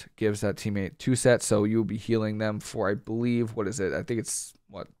Renewing Mist gives that teammate 2-set. So you'll be healing them for, I believe, what is it? I think it's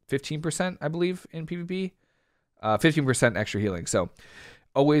what, 15%, I believe, in PvP. 15% extra healing. So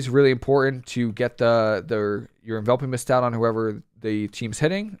always really important to get your enveloping mist out on whoever the team's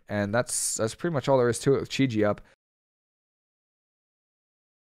hitting, and that's pretty much all there is to it with Chi-Ji up.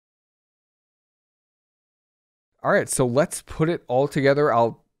 All right, so let's put it all together.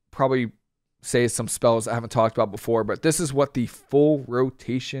 I'll probably say some spells I haven't talked about before, but this is what the full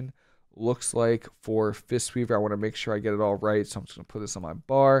rotation looks like for Fistweaver. I want to make sure I get it all right, so I'm just going to put this on my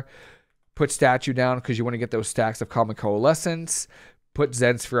bar. Put Statue down because you want to get those stacks of Common Coalescence. Put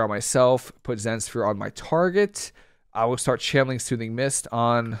Zen Sphere on myself. Put Zen Sphere on my target. I will start channeling Soothing Mist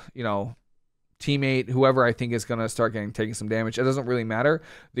on, teammate, whoever I think is going to start taking some damage. It doesn't really matter.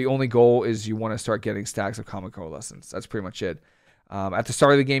 The only goal is you want to start getting stacks of Common Coalescence. That's pretty much it. At the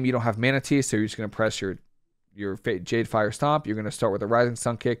start of the game, you don't have Mana Tea, so you're just going to press your Jade Fire Stomp. You're going to start with a Rising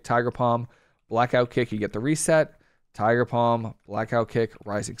Sun Kick, Tiger Palm, Blackout Kick. You get the reset. Tiger Palm, Blackout Kick,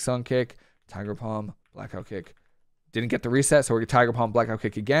 Rising Sun Kick, Tiger Palm, Blackout Kick. Didn't get the reset, so we're going to Tiger Palm, Blackout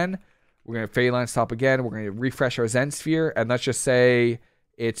Kick again. We're going to Fey Line Stop again. We're going to refresh our Zen Sphere, and let's just say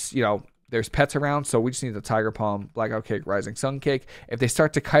it's, there's pets around, so we just need the Tiger Palm, Blackout Kick, Rising Sun Kick. If they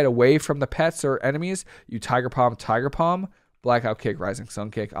start to kite away from the pets or enemies, you Tiger Palm, Blackout Kick, Rising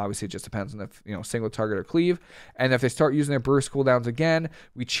Sun Kick. Obviously, it just depends on if, single target or cleave. And if they start using their burst cooldowns again,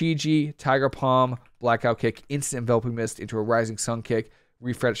 we Chi-Ji, Tiger Palm, Blackout Kick, Instant Enveloping Mist into a Rising Sun Kick,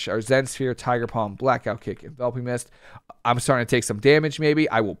 refresh our Zen Sphere, Tiger Palm, Blackout Kick, Enveloping Mist. I'm starting to take some damage maybe.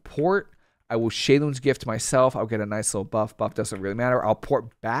 I will port. I will Shaylun's Gift myself. I'll get a nice little buff. Buff doesn't really matter. I'll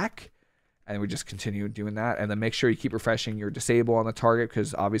port back. And we just continue doing that. And then make sure you keep refreshing your disable on the target,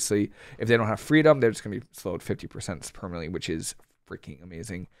 because obviously if they don't have freedom, they're just going to be slowed 50% permanently, which is freaking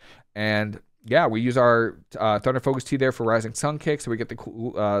amazing. And yeah, we use our Thunder Focus Tea there for Rising Sun Kick, so we get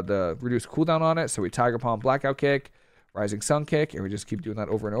the reduced cooldown on it. So we Tiger Palm, Blackout Kick, Rising Sun Kick, and we just keep doing that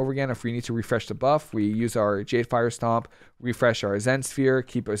over and over again. If we need to refresh the buff, we use our Jade Fire Stomp, refresh our Zen Sphere,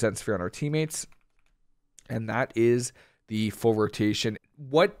 keep our Zen Sphere on our teammates. And that is the full rotation.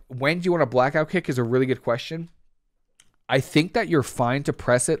 When do you want a Blackout Kick is a really good question. I think that you're fine to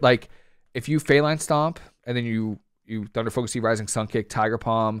press it. Like if you Phalanx Stomp and then you Thunder Focus, Rising Sun Kick, Tiger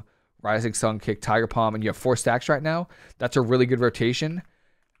Palm, Rising Sun Kick, Tiger Palm, and you have 4 stacks right now, that's a really good rotation.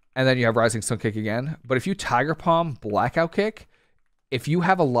 And then you have Rising Sun Kick again. But if you Tiger Palm, Blackout Kick, if you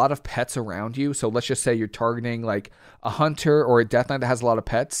have a lot of pets around you, so let's just say you're targeting like a Hunter or a Death Knight that has a lot of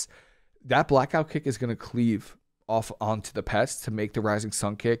pets, that Blackout Kick is going to cleave off onto the pets to make the Rising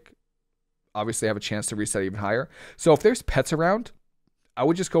Sun Kick obviously have a chance to reset even higher. So if there's pets around, I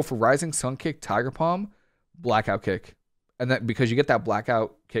would just go for Rising Sun Kick, Tiger Palm, Blackout Kick. And then because you get that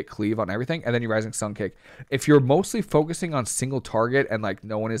Blackout Kick cleave on everything, and then your Rising Sun Kick. If you're mostly focusing on single target and like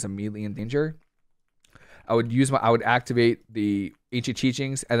no one is immediately in danger, I would activate the Ancient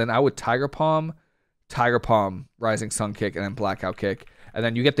Teachings, and then I would Tiger Palm, Rising Sun Kick, and then Blackout Kick. And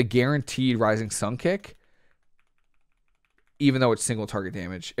then you get the guaranteed Rising Sun Kick, even though it's single target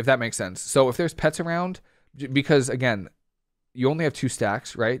damage, if that makes sense. So if there's pets around, because again, you only have 2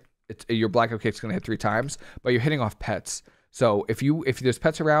 stacks, right? Your Blackout Kick's going to hit 3 times, but you're hitting off pets. So if there's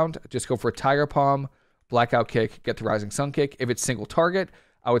pets around, just go for a Tiger Palm, Blackout Kick, get the Rising Sun Kick. If it's single target,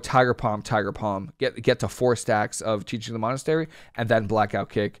 I would Tiger Palm, get to 4 stacks of Teaching the Monastery, and then Blackout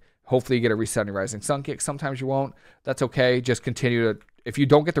Kick. Hopefully you get a reset on Rising Sun Kick. Sometimes you won't. That's okay. Just continue to, if you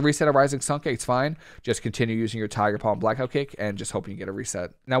don't get the reset of Rising Sun Kick, it's fine. Just continue using your Tiger Palm, Blackout Kick, and just hoping you get a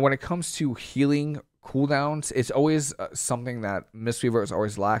reset. Now, when it comes to healing cooldowns, it's always something that Mistweaver has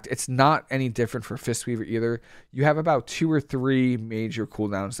always lacked. It's not any different for Fistweaver either. You have about 2 or 3 major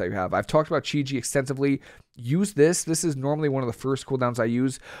cooldowns that you have. I've talked about Chi-Ji extensively. Use this. This is normally one of the first cooldowns I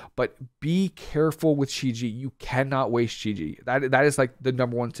use, but be careful with Chi-Ji. You cannot waste Chi-Ji. That is like the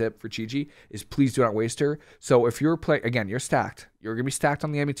 #1 tip for Chi-Ji is please do not waste her. So if you're playing, again, you're stacked. You're going to be stacked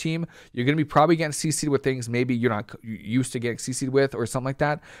on the enemy team. You're going to be probably getting CC'd with things maybe you're not used to getting CC'd with or something like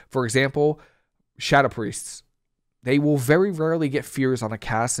that. For example, Shadow Priests. They will very rarely get fears on a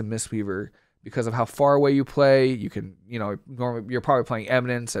cast in Mistweaver because of how far away you play. You can, normally you're probably playing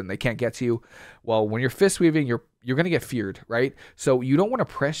Eminence and they can't get to you. Well, when you're Fistweaving, you're going to get feared, right? So you don't want to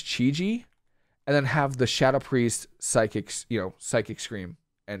press Chi-Ji and then have the Shadow Priest Psychic Scream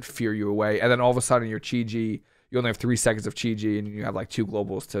and fear you away. And then all of a sudden your Chi-Ji, you only have 3 seconds of Chi-Ji and you have like 2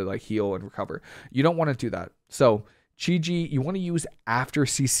 globals to like heal and recover. You don't want to do that. So Chi-Ji, you want to use after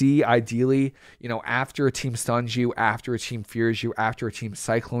CC, ideally, after a team stuns you, after a team fears you, after a team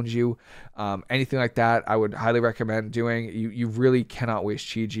cyclones you, anything like that, I would highly recommend doing. You really cannot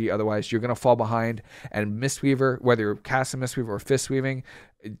waste Chi-Ji, otherwise you're going to fall behind. And Mistweaver, whether you're casting Mistweaver or Fistweaving,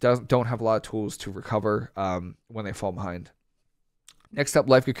 don't have a lot of tools to recover when they fall behind. Next up,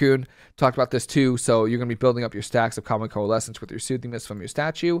 Life Cocoon. Talked about this too. So you're going to be building up your stacks of Common Coalescence with your Soothing Mist from your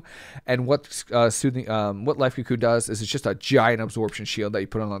statue. And what what Life Cocoon does is it's just a giant absorption shield that you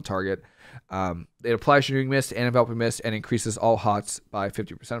put on the target. It applies Renewing Mist and Enveloping Mist and increases all HOTS by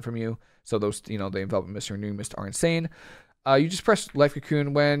 50% from you. So those, the Enveloping Mist and Renewing Mist are insane. You just press Life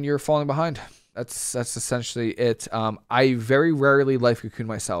Cocoon when you're falling behind. That's essentially it. I very rarely Life Cocoon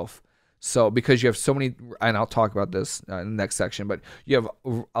myself. So because you have so many, and I'll talk about this in the next section, but you have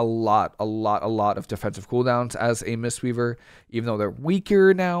a lot of defensive cooldowns as a mistweaver, even though they're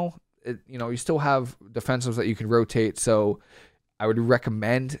weaker now. You still have defensives that you can rotate. So I would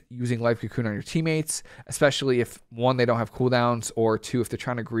recommend using Life Cocoon on your teammates, especially if one, they don't have cooldowns, or two, if they're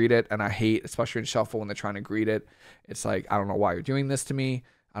trying to greet it. And I hate, especially in shuffle, when they're trying to greet it. It's like, I don't know why you're doing this to me.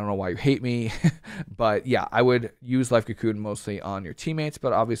 I don't know why you hate me, but yeah, I would use Life Cocoon mostly on your teammates,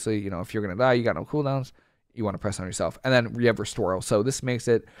 but obviously, if you're going to die, you got no cooldowns, you want to press on yourself. And then you have Restoral. So this makes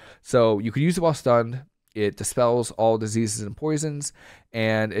it so you could use it while stunned. It dispels all diseases and poisons,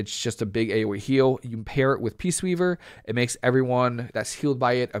 and it's just a big AoE heal. You can pair it with Peaceweaver. It makes everyone that's healed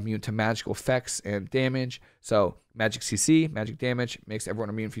by it immune to magical effects and damage. So magic CC, magic damage, makes everyone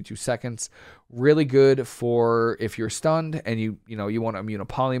immune for 2 seconds. Really good for if you're stunned and you want to immune a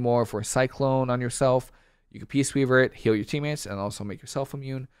polymorph or a cyclone on yourself. You can Peaceweaver it, heal your teammates, and also make yourself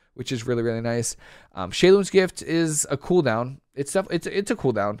immune, which is really, really nice. Shayloon's Gift is a cooldown. It's a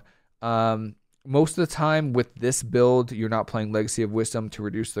cooldown. Most of the time with this build, you're not playing Legacy of Wisdom to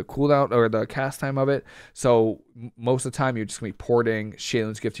reduce the cooldown or the cast time of it. So most of the time, you're just going to be porting,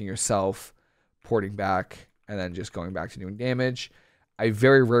 Shayloon's Gifting yourself, porting back, and then just going back to doing damage. I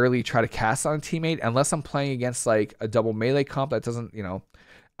very rarely try to cast on a teammate unless I'm playing against like a double melee comp that doesn't,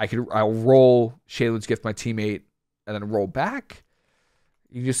 I'll roll Shayloon's Gift my teammate and then roll back.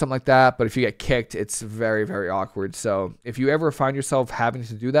 You can do something like that, but if you get kicked, it's very, very awkward. So if you ever find yourself having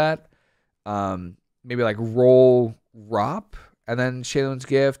to do that, maybe like roll ROP and then Shayloon's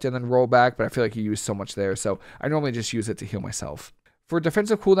Gift and then roll back, but I feel like you use so much there. So I normally just use it to heal myself. For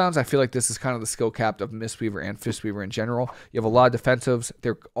defensive cooldowns, I feel like this is kind of the skill cap of Mistweaver and Fistweaver in general. You have a lot of defensives.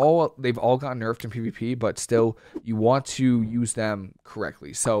 They've all gotten nerfed in PvP, but still you want to use them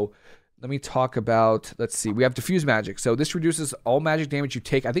correctly. So let me talk about, let's see, we have Diffuse Magic. So this reduces all magic damage you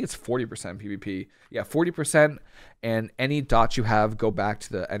take. I think it's 40% in PvP. Yeah, 40%, and any dots you have go back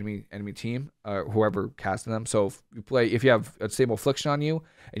to the enemy team, whoever casting them. So if you have a stable affliction on you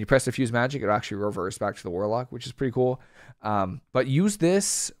and you press Diffuse Magic, it'll actually reverse back to the Warlock, which is pretty cool. But use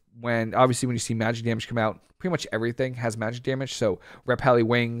this when you see magic damage come out. Pretty much everything has magic damage. So Repelli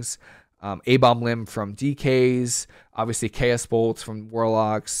Wings, A-Bomb Limb from DKs, obviously Chaos Bolts from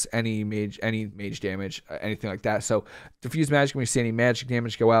Warlocks, any mage damage, anything like that. So Diffuse Magic, when you see any magic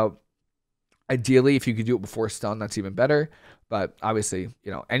damage go out, ideally if you could do it before stun, that's even better. But obviously,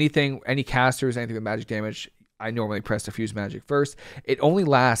 any casters, anything with magic damage, I normally press Diffuse Magic first. It only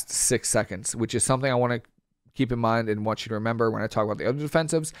lasts 6 seconds, which is something I want to keep in mind and want you to remember when I talk about the other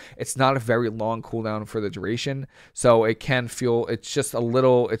defensives. It's not a very long cooldown for the duration, so it can feel, it's just a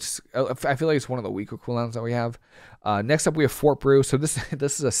little, I feel like it's one of the weaker cooldowns that we have. Next up we have Fort Brew. So this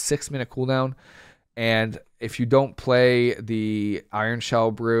is a 6-minute cooldown, and if you don't play the Iron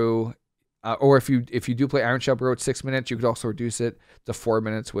Shell Brew, or if you do play Iron Shell Brew at 6 minutes, you could also reduce it to 4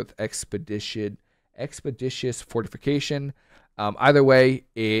 minutes with Expeditious Fortification. Either way,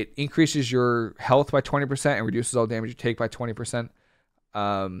 it increases your health by 20% and reduces all damage you take by 20%.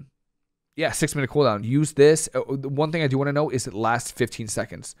 6-minute cooldown. Use this. The one thing I do want to know is it lasts 15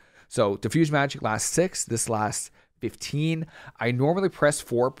 seconds. So Diffuse Magic lasts 6. This lasts 15. I normally press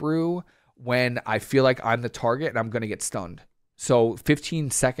Fort Brew when I feel like I'm the target and I'm going to get stunned. So 15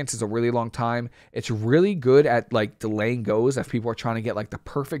 seconds is a really long time. It's really good at like delaying goes if people are trying to get like the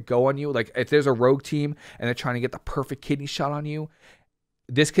perfect go on you. Like if there's a rogue team and they're trying to get the perfect kidney shot on you,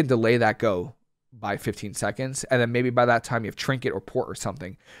 this can delay that go by 15 seconds. And then maybe by that time you have Trinket or Port or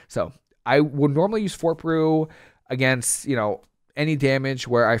something. So I would normally use Fort Brew against, any damage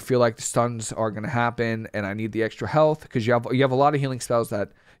where I feel like the stuns are going to happen and I need the extra health, because you have a lot of healing spells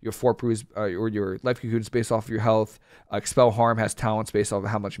that your Fort Brews or your Life Cocoon is based off of your health. Expel Harm has talents based off of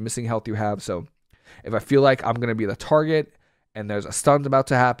how much missing health you have. So if I feel like I'm going to be the target and there's a stun about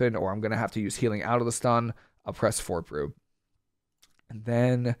to happen, or I'm going to have to use healing out of the stun, I'll press Fort Brew. And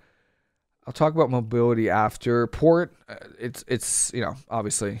then I'll talk about mobility after. Port, it's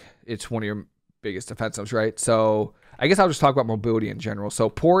obviously it's one of your biggest defensives, right? So I guess I'll just talk about mobility in general. So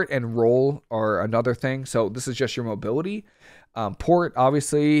Port and Roll are another thing. So this is just your mobility. Port,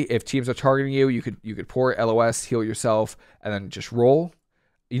 obviously, if teams are targeting you, you could Port, LOS, heal yourself, and then just roll.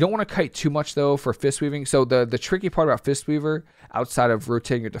 You don't want to kite too much though for Fistweaving. So the tricky part about Fistweaver, outside of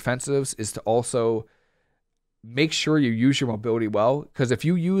rotating your defensives, is to also make sure you use your mobility well. Because if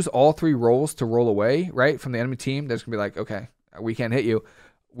you use all 3 rolls to roll away, right, from the enemy team, there's gonna be like, okay, we can't hit you.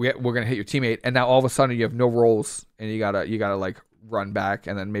 We're gonna hit your teammate, and now all of a sudden you have no rolls, and you gotta like run back,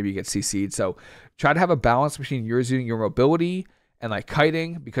 and then maybe you get CC'd. So try to have a balance between using your mobility and like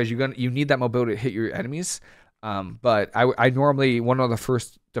kiting, because you need that mobility to hit your enemies. But I normally, one of the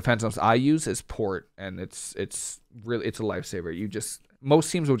first defensives I use is port, and it's really, it's a lifesaver.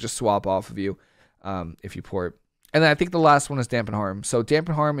 Most teams will just swap off of you if you port. And then I think the last one is dampen harm. So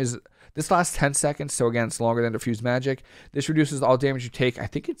dampen harm is, this lasts 10 seconds. So again, it's longer than diffuse magic. This reduces all damage you take. I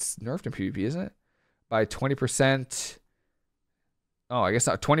think it's nerfed in PvP, isn't it? By 20%. Oh, I guess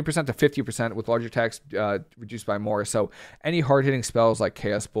not. 20% to 50% with larger attacks reduced by more. So any hard-hitting spells like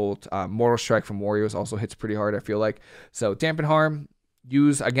Chaos Bolt, Mortal Strike from Warriors also hits pretty hard, I feel like. So dampen harm,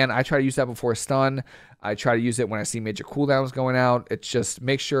 again, I try to use that before stun. I try to use it when I see major cooldowns going out. It's just,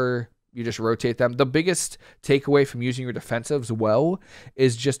 make sure you just rotate them. The biggest takeaway from using your defensives well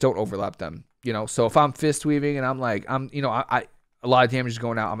is just don't overlap them. So if I'm Fistweaving and I'm like, a lot of damage is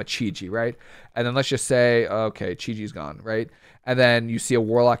going out, I'm a Chi-Ji, right? And then let's just say, okay, Chi-Ji's gone, right? And then you see a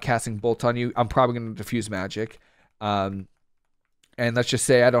Warlock casting Bolt on you, I'm probably going to diffuse magic. And let's just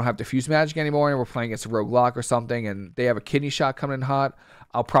say I don't have diffuse magic anymore, and we're playing against a Rogue Lock or something, and they have a kidney shot coming in hot.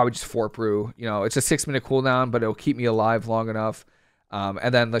 I'll probably just 4-brew. It's a 6-minute cooldown, but it'll keep me alive long enough.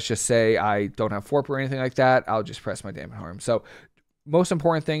 And then let's just say I don't have 4-brew or anything like that. I'll just press my dampen harm. So most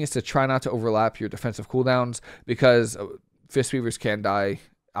important thing is to try not to overlap your defensive cooldowns, because Fistweavers can die.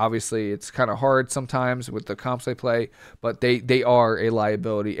 Obviously, it's kind of hard sometimes with the comps they play, but they are a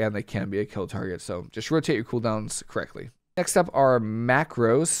liability, and they can be a kill target. So just rotate your cooldowns correctly. Next up are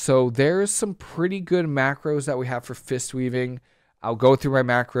macros. So there's some pretty good macros that we have for Fistweaving. I'll go through my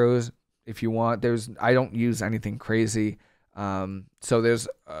macros if you want. I don't use anything crazy. So there's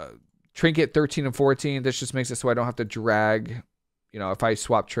Trinket 13 and 14. This just makes it so I don't have to drag. If I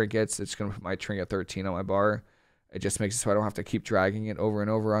swap trinkets, it's going to put my Trinket 13 on my bar. It just makes it so I don't have to keep dragging it over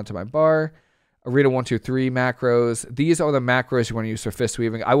and over onto my bar. Arena 1, 2, 3 macros. These are the macros you want to use for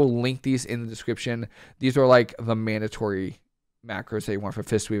Fistweaving. I will link these in the description. These are like the mandatory macros that you want for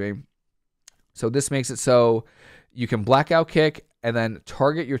Fistweaving. So this makes it so you can Blackout kick and then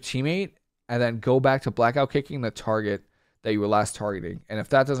target your teammate, and then go back to Blackout kicking the target that you were last targeting. And if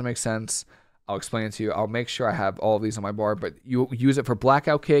that doesn't make sense, I'll explain it to you. I'll make sure I have all of these on my bar, but you use it for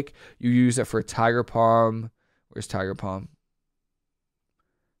Blackout kick. You use it for Tiger Palm. Where's Tiger Palm?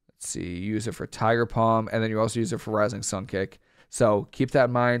 Let's see. You use it for Tiger Palm, and then you also use it for Rising Sun Kick. So keep that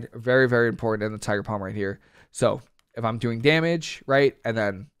in mind. Very, very important in the Tiger Palm right here. So if I'm doing damage, right, and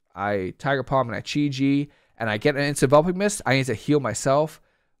then I Tiger Palm and I Chi-Ji, and I get an instant Enveloping Mist, I need to heal myself.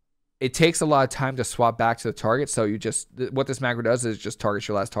 It takes a lot of time to swap back to the target, so what this macro does is just target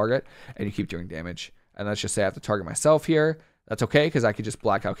your last target, and you keep doing damage. And let's just say I have to target myself here. That's okay, because I could just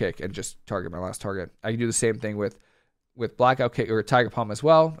Blackout kick and just target my last target. I can do the same thing with Blackout kick or Tiger Palm as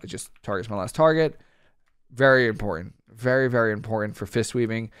well. It just targets my last target. Very important. Very, very important for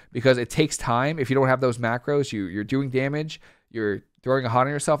Fistweaving, because it takes time. If you don't have those macros, you're doing damage, you're throwing a hot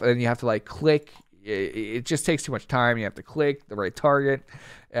on yourself, and then you have to like click. It just takes too much time. You have to click the right target.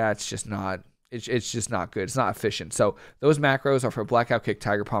 It's just not good. It's not efficient. So those macros are for Blackout kick,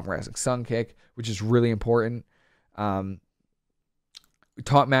 Tiger Palm, Rising Sun kick, which is really important.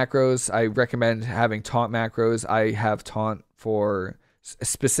 Taunt macros, I recommend having taunt macros. I have taunt for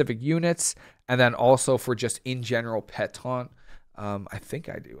specific units, and then also for just in general pet taunt. I think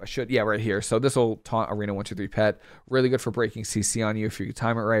I do. I should. Yeah, right here. So this will taunt Arena 1, 2, 3 pet. Really good for breaking CC on you if you can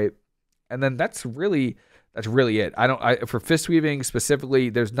time it right. And then that's really it. For Fistweaving specifically,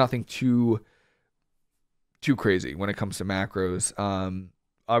 there's nothing too crazy when it comes to macros.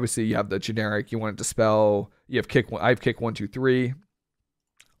 Obviously you have the generic. You want to dispel. You have kick. I have kick 1, 2, 3.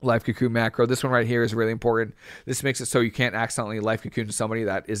 Life Cocoon macro. This one right here is really important. This makes it so you can't accidentally life cocoon to somebody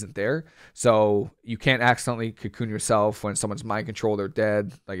that isn't there. So you can't accidentally cocoon yourself when someone's mind control, they're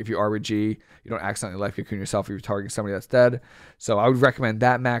dead. Like if you RBG, you don't accidentally life cocoon yourself if you're targeting somebody that's dead. So I would recommend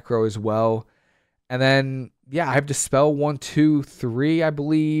that macro as well. And then, yeah, I have Dispel 1, 2, 3, I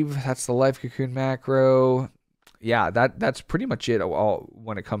believe. That's the Life Cocoon macro. Yeah, that's pretty much it all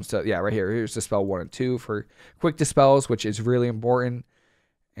when it comes to, yeah, right here. Here's Dispel 1 and 2 for quick dispels, which is really important.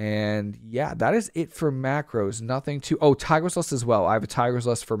 And yeah, that is it for macros. Nothing too... Oh, Tiger's Lust as well. I have a Tiger's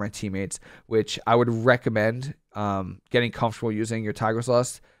Lust for my teammates, which I would recommend getting comfortable using your Tiger's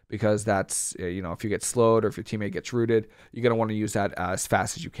Lust, because that's, if you get slowed or if your teammate gets rooted, you're going to want to use that as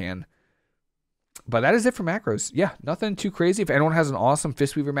fast as you can. But that is it for macros. Yeah, nothing too crazy. If anyone has an awesome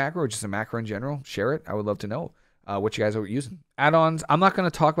Fistweaver macro or just a macro in general, share it. I would love to know what you guys are using. Add-ons. I'm not going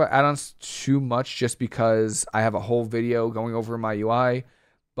to talk about add-ons too much just because I have a whole video going over my UI.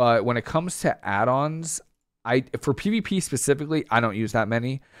 But when it comes to add-ons, for PvP specifically, I don't use that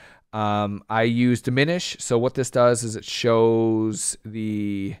many. I use Diminish. So what this does is it shows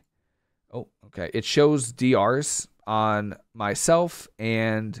it shows DRs on myself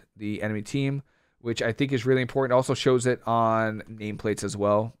and the enemy team, which I think is really important. It also shows it on nameplates as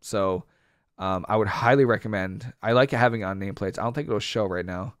well. So I would highly recommend. I like having it on nameplates. I don't think it'll show right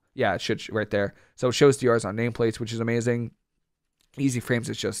now. Yeah, it should right there. So it shows DRs on nameplates, which is amazing. Easy frames,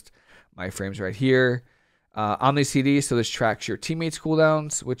 it's just my frames right here. Omni CD, so this tracks your teammates'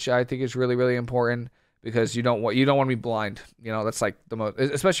 cooldowns, which I think is really, really important because you don't want to be blind. You know, that's like the most,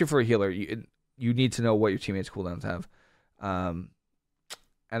 especially for a healer. You need to know what your teammates' cooldowns have. And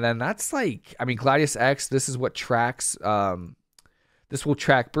then that's like, I mean, Gladius X, this is what tracks. This will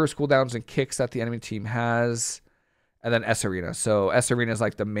track burst cooldowns and kicks that the enemy team has. And then S Arena. So S Arena is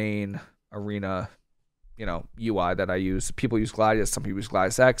like the main arena, UI that I use. People use Gladius, some people use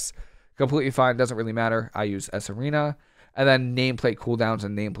Gladius X. Completely fine, doesn't really matter. I use S Arena. And then nameplate cooldowns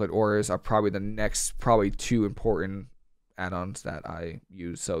and nameplate auras are probably the next, two important add-ons that I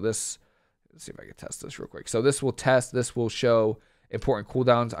use. So this, let's see if I can test this real quick. So this will show important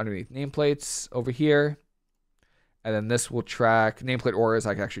cooldowns underneath nameplates over here. And then this will track nameplate auras.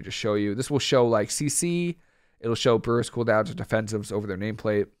 I can actually just show you. This will show like CC. It'll show burst cooldowns or defensives over their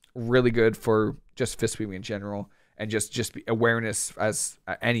nameplate. Really good for just Fistweaving in general. And just awareness as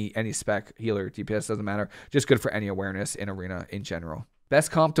any spec, healer, DPS, doesn't matter. Just good for any awareness in arena in general. Best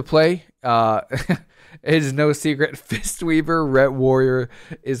comp to play, it is no secret. Fistweaver Ret Warrior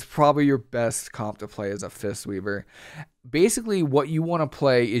is probably your best comp to play as a Fistweaver. Basically, what you want to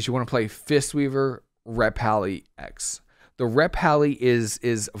play is you want to play Fistweaver Ret Pally X. The Ret Pally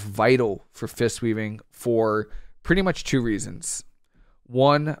is vital for Fistweaving for pretty much two reasons.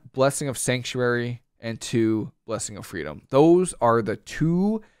 One, Blessing of Sanctuary, and two, Blessing of Freedom. Those are the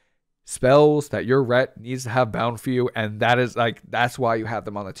two spells that your Ret needs to have bound for you, and that's why you have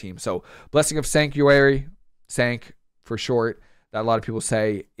them on the team. So Blessing of Sanctuary, Sank for short, that a lot of people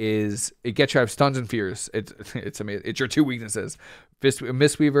say it gets you out of stuns and fears. It's amazing. It's your two weaknesses.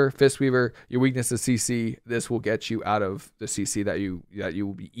 Mistweaver, Fistweaver, your weakness is CC. This will get you out of the CC that you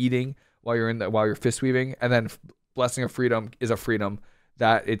will be eating while you're Fistweaving. And then Blessing of Freedom is a freedom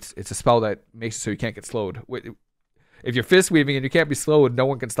that it's a spell that makes it so you can't get slowed. If you're Fistweaving and you can't be slowed, no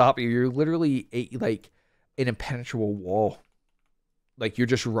one can stop you. You're literally like an impenetrable wall. Like you're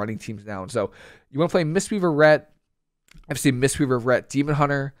just running teams down. So you want to play Mistweaver Ret. I've seen Mistweaver Ret Demon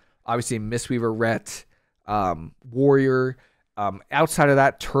Hunter. Obviously Mistweaver Ret Warrior. Outside of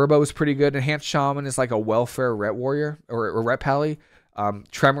that, Turbo is pretty good. Enhanced Shaman is like a welfare Ret Warrior or Ret Pally.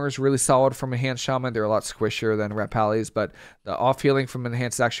 Tremor is really solid from Enhanced Shaman. They're a lot squishier than Ret Pallies, but the off healing from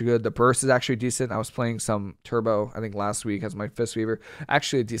Enhanced is actually good. The burst is actually decent. I was playing some Turbo, I think last week as my Fistweaver.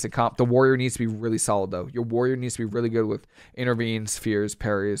 Actually a decent comp. The Warrior needs to be really solid though. Your Warrior needs to be really good with intervenes, fears,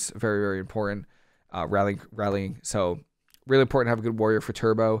 parries. Very, very important. Rallying. So really important to have a good Warrior for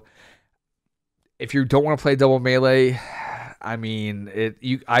Turbo. If you don't want to play double melee, I mean,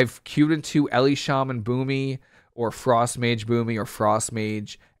 I've queued into Ellie Shaman Boomy or Frost Mage Boomy or Frost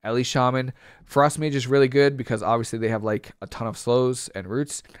Mage Ellie Shaman. Frost Mage is really good because obviously they have like a ton of slows and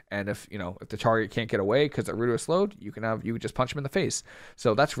roots, and if the target can't get away because the root is slowed, you can just punch him in the face.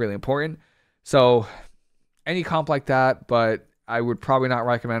 So that's really important. So any comp like that, but I would probably not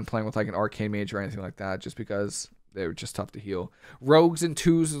recommend playing with like an Arcane Mage or anything like that just because they're just tough to heal. Rogues and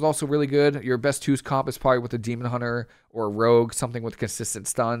twos is also really good. Your best twos comp is probably with a Demon Hunter or a Rogue, something with consistent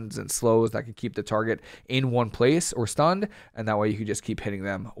stuns and slows that can keep the target in one place or stunned, and that way you can just keep hitting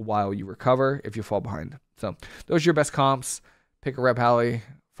them while you recover if you fall behind. So those are your best comps. Pick a Ret Pally,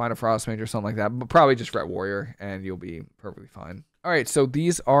 find a Frost Mage or something like that, but probably just Ret Warrior, and you'll be perfectly fine. All right, so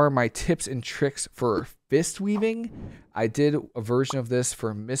these are my tips and tricks for Fistweaving. I did a version of this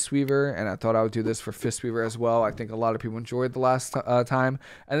for Mistweaver, and I thought I would do this for Fistweaver as well. I think a lot of people enjoyed the last time.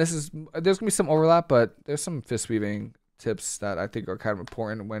 And there's going to be some overlap, but there's some Fistweaving tips that I think are kind of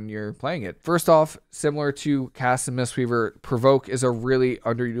important when you're playing it. First off, similar to Cast and Mistweaver, Provoke is a really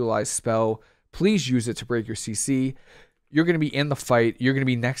underutilized spell. Please use it to break your CC. You're going to be in the fight. You're going to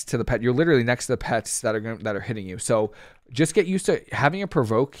be next to the pet. You're literally next to the pets that are hitting you. So just get used to having a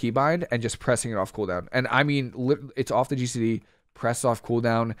Provoke keybind and just pressing it off cooldown. And I mean, it's off the GCD, press off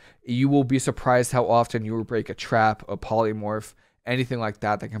cooldown. You will be surprised how often you will break a trap, a polymorph, anything like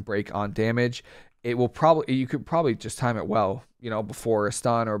that can break on damage. it will probably, you could probably just time it well, you know, before a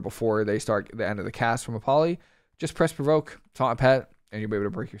stun or before they start the end of the cast from a poly. Just press provoke, taunt a pet, and you'll be able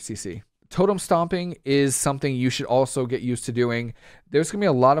to break your CC. Totem stomping is something you should also get used to doing. There's going to be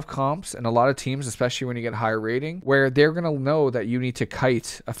a lot of comps and a lot of teams, especially when you get higher rating, where they're going to know that you need to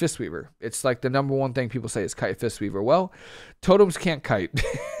kite a Fistweaver. It's like the number one thing people say is kite a Fistweaver. Well, totems can't kite.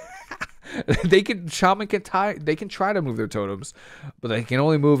 Shaman can try to move their totems, but they can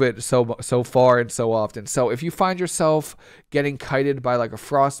only move it so far and so often. So if you find yourself getting kited by like a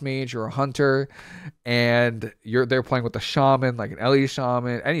frost mage or a hunter, and they're playing with a shaman, like an Ellie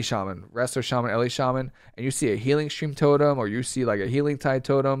shaman, any shaman, resto shaman, Ellie shaman, and you see a healing stream totem or you see like a healing tide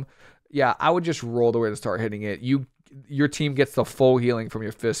totem, yeah, I would just roll the way to start hitting it. Your team gets the full healing from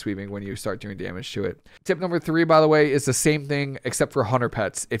your Fistweaving when you start doing damage to it. Tip number 3, by the way, is the same thing except for hunter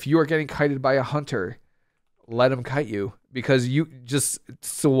pets. If you are getting kited by a hunter, let them kite you, because you just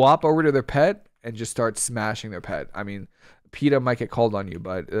swap over to their pet and just start smashing their pet. I mean, PETA might get called on you,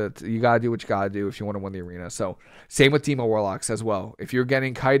 but you got to do what you got to do if you want to win the arena. So same with Demo Warlocks as well. If you're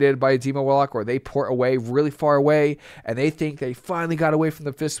getting kited by a Demo Warlock or they port away really far away and they think they finally got away from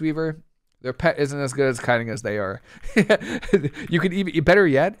the Fistweaver, their pet isn't as good as kiting as they are. You could even, better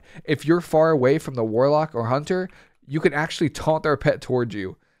yet, if you're far away from the Warlock or Hunter, you can actually taunt their pet towards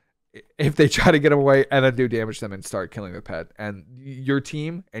you if they try to get them away, and then do damage to them and start killing their pet. And your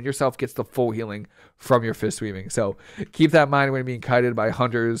team and yourself gets the full healing from your Fistweaving. So keep that in mind when you're being kited by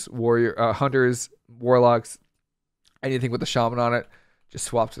hunters, warlocks, anything with a shaman on it. Just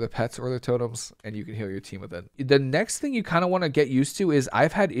swap to the pets or the totems, and you can heal your team with it. The next thing you kind of want to get used to is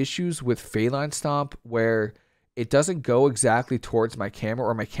I've had issues with Phalanx Stomp where it doesn't go exactly towards my camera,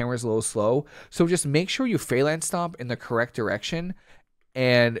 or my camera's a little slow. So just make sure you Phalanx Stomp in the correct direction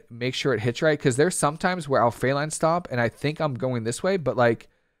and make sure it hits right. Because there's sometimes where I'll Phalanx Stomp and I think I'm going this way, but like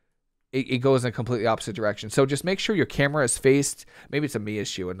it goes in a completely opposite direction. So just make sure your camera is faced. Maybe it's a me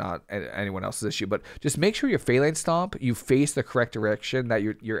issue and not anyone else's issue, but just make sure your Phalanx Stomp, you face the correct direction that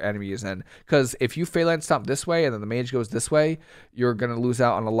your enemy is in. Because if you Phalanx Stomp this way and then the mage goes this way, you're going to lose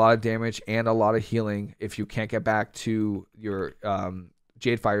out on a lot of damage and a lot of healing if you can't get back to your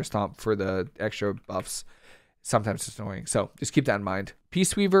Jade Fire Stomp for the extra buffs. Sometimes it's annoying. So just keep that in mind.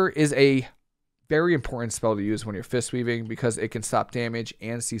 Peace Weaver is a very important spell to use when you're Fistweaving, because it can stop damage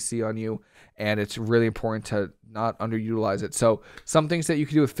and CC on you, and it's really important to not underutilize it. So some things that you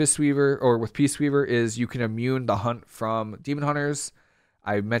can do with Fistweaver or with Peace Weaver is you can immune the hunt from demon hunters.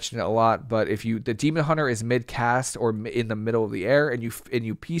 I mentioned it a lot, but if the demon hunter is mid cast or in the middle of the air, and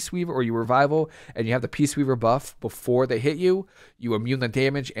you Peace Weaver or you revival and you have the Peace Weaver buff before they hit you, you immune the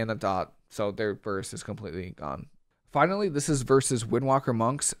damage and the dot, so their burst is completely gone. Finally, this is versus Windwalker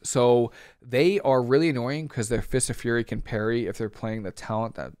monks. So they are really annoying because their Fist of Fury can parry if they're playing the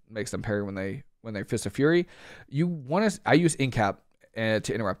talent that makes them parry when they Fist of Fury. I use Incap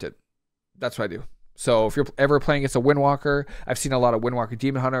to interrupt it. That's what I do. So if you're ever playing against a Windwalker, I've seen a lot of Windwalker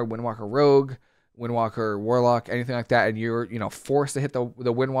Demon Hunter, Windwalker Rogue, Windwalker Warlock, anything like that, and you're forced to hit the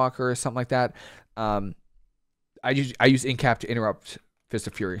Windwalker or something like that. I use Incap to interrupt Fist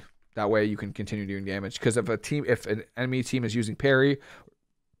of Fury. That way you can continue doing damage. Because if an enemy team is using parry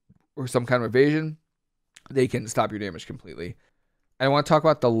or some kind of evasion, they can stop your damage completely. And I want to talk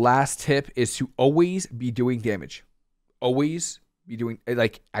about the last tip is to always be doing damage. Always be doing,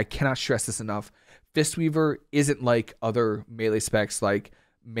 like, I cannot stress this enough. Fistweaver isn't like other melee specs like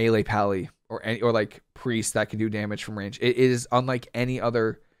melee pally or like priest that can do damage from range. It is unlike any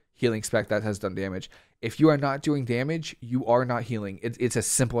other healing spec that has done damage. If you are not doing damage, you are not healing. It's as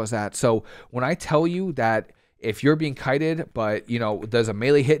simple as that. So when I tell you that if you're being kited, but there's a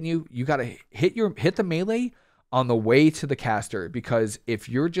melee hitting you, you gotta hit the melee on the way to the caster. Because if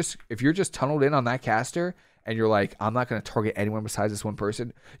you're just tunneled in on that caster and you're like, I'm not gonna target anyone besides this one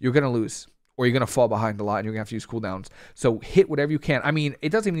person, you're gonna lose. Or you're going to fall behind a lot and you're going to have to use cooldowns. So hit whatever you can. I mean, it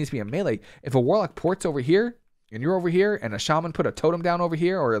doesn't even need to be a melee. If a Warlock ports over here and you're over here and a Shaman put a totem down over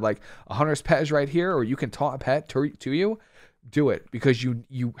here, or like a Hunter's pet is right here, or you can taunt a pet to you, do it. Because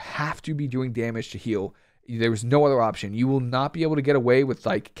you have to be doing damage to heal. There's no other option. You will not be able to get away with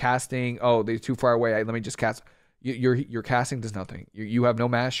like casting, oh, they're too far away, let me just cast. Your casting does nothing. You have no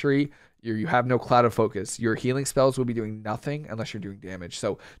mastery. You have no cloud of focus. Your healing spells will be doing nothing unless you're doing damage.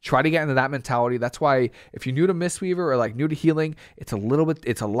 So try to get into that mentality. That's why if you're new to Mistweaver or like new to healing, it's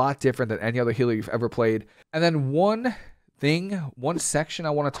a lot different than any other healer you've ever played. And then one section I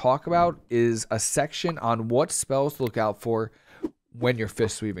want to talk about is a section on what spells to look out for when you're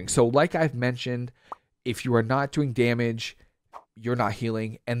Fistweaving. So like I've mentioned, if you are not doing damage, you're not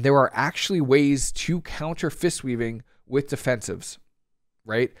healing. And there are actually ways to counter Fistweaving with defensives.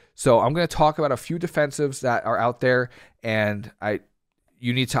 right? So I'm going to talk about a few defensives that are out there, and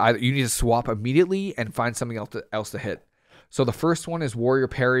you need to swap immediately and find something else to hit. So the first one is Warrior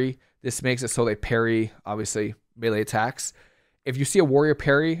Parry. This makes it so they parry, obviously, melee attacks. If you see a Warrior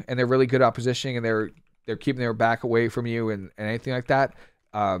Parry and they're really good at positioning and they're keeping their back away from you and anything like that,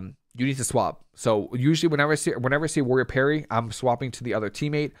 you need to swap. So usually whenever I see Warrior Parry, I'm swapping to the other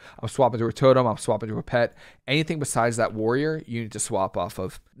teammate. I'm swapping to a totem. I'm swapping to a pet. Anything besides that warrior, you need to swap off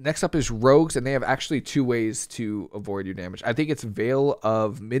of. Next up is Rogues, and they have actually 2 ways to avoid your damage. I think it's Veil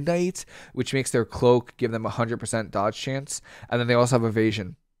of Midnight, which makes their cloak give them 100% dodge chance. And then they also have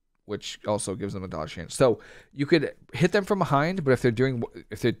Evasion, which also gives them a dodge chance. So you could hit them from behind, but if they're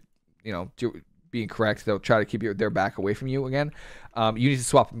being correct, they'll try to keep their back away from you again. You need to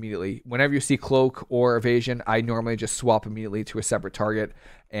swap immediately. Whenever you see Cloak or Evasion, I normally just swap immediately to a separate target,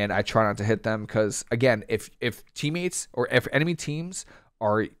 and I try not to hit them because, again, if teammates or if enemy teams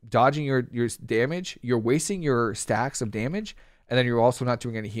are dodging your damage, you're wasting your stacks of damage, and then you're also not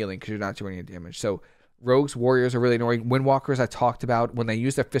doing any healing because you're not doing any damage. So Rogues, Warriors are really annoying. Windwalkers, I talked about, when they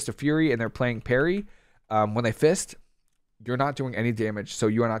use their Fist of Fury and they're playing parry, when they fist, you're not doing any damage, so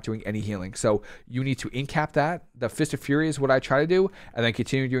you are not doing any healing. So you need to incap that. The Fist of Fury is what I try to do, and then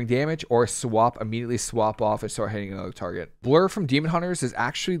continue doing damage, or immediately swap off and start hitting another target. Blur from Demon Hunters is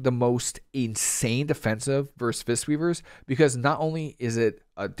actually the most insane defensive versus Fistweavers, because not only is it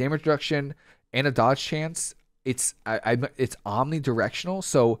a damage reduction and a dodge chance, it's omnidirectional,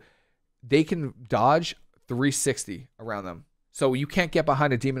 so they can dodge 360 around them. So you can't get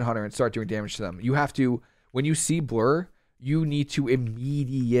behind a Demon Hunter and start doing damage to them. You have to, when you see Blur, you need to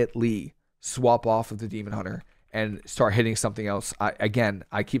immediately swap off of the Demon Hunter and start hitting something else.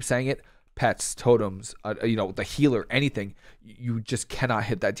 I keep saying it, pets, totems, the healer, anything. You just cannot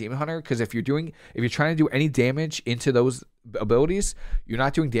hit that Demon Hunter, because if you're trying to do any damage into those abilities, you're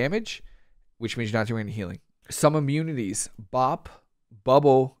not doing damage, which means you're not doing any healing. Some immunities, Bop,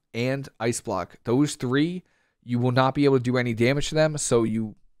 Bubble, and Ice Block. Those 3, you will not be able to do any damage to them, so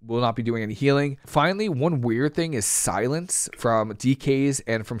you will not be doing any healing. Finally, one weird thing is Silence from DKs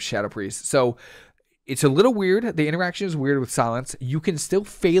and from Shadow Priest. So it's a little weird. The interaction is weird with Silence. You can still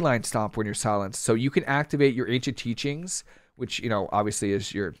Phalanx Stomp when you're silenced. So you can activate your Ancient Teachings, which, obviously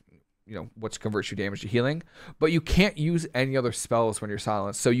is your, what converts your damage to healing. But you can't use any other spells when you're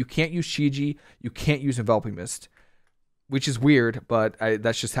silenced. So you can't use Shiji. You can't use Enveloping Mist, which is weird, but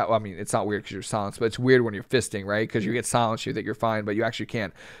that's just how, it's not weird because you're silenced, but it's weird when you're fisting, right? Because you get silenced, you think you're fine, but you actually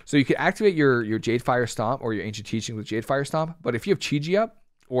can't. So you can activate your Jadefire Stomp or your Ancient Teaching with Jadefire Stomp, but if you have Chi-Ji up,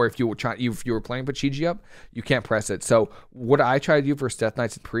 or if you were playing but Chi-Ji up, you can't press it. So what I try to do for Death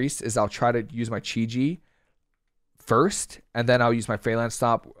Knights and Priests is I'll try to use my Chi-Ji first, and then I'll use my Phalanx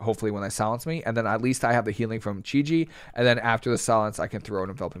Stomp, hopefully when they silence me, and then at least I have the healing from Chi-Ji, and then after the silence, I can throw an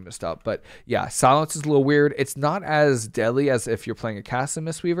Enveloping Mist up. But yeah, silence is a little weird. It's not as deadly as if you're playing a cast of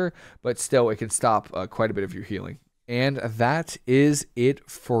Mistweaver, but still, it can stop quite a bit of your healing. And that is it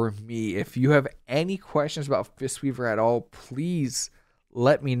for me. If you have any questions about Fistweaver at all, please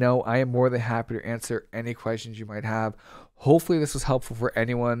let me know. I am more than happy to answer any questions you might have. Hopefully this was helpful for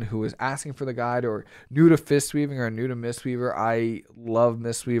anyone who is asking for the guide or new to Fistweaving or new to Mistweaver. I love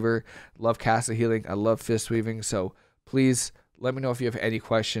Mistweaver, love Castle Healing. I love Fistweaving. So please let me know if you have any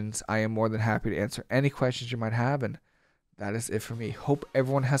questions. I am more than happy to answer any questions you might have. And that is it for me. Hope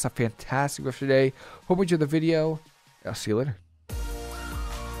everyone has a fantastic rest of your day. Hope you enjoyed the video. I'll see you later.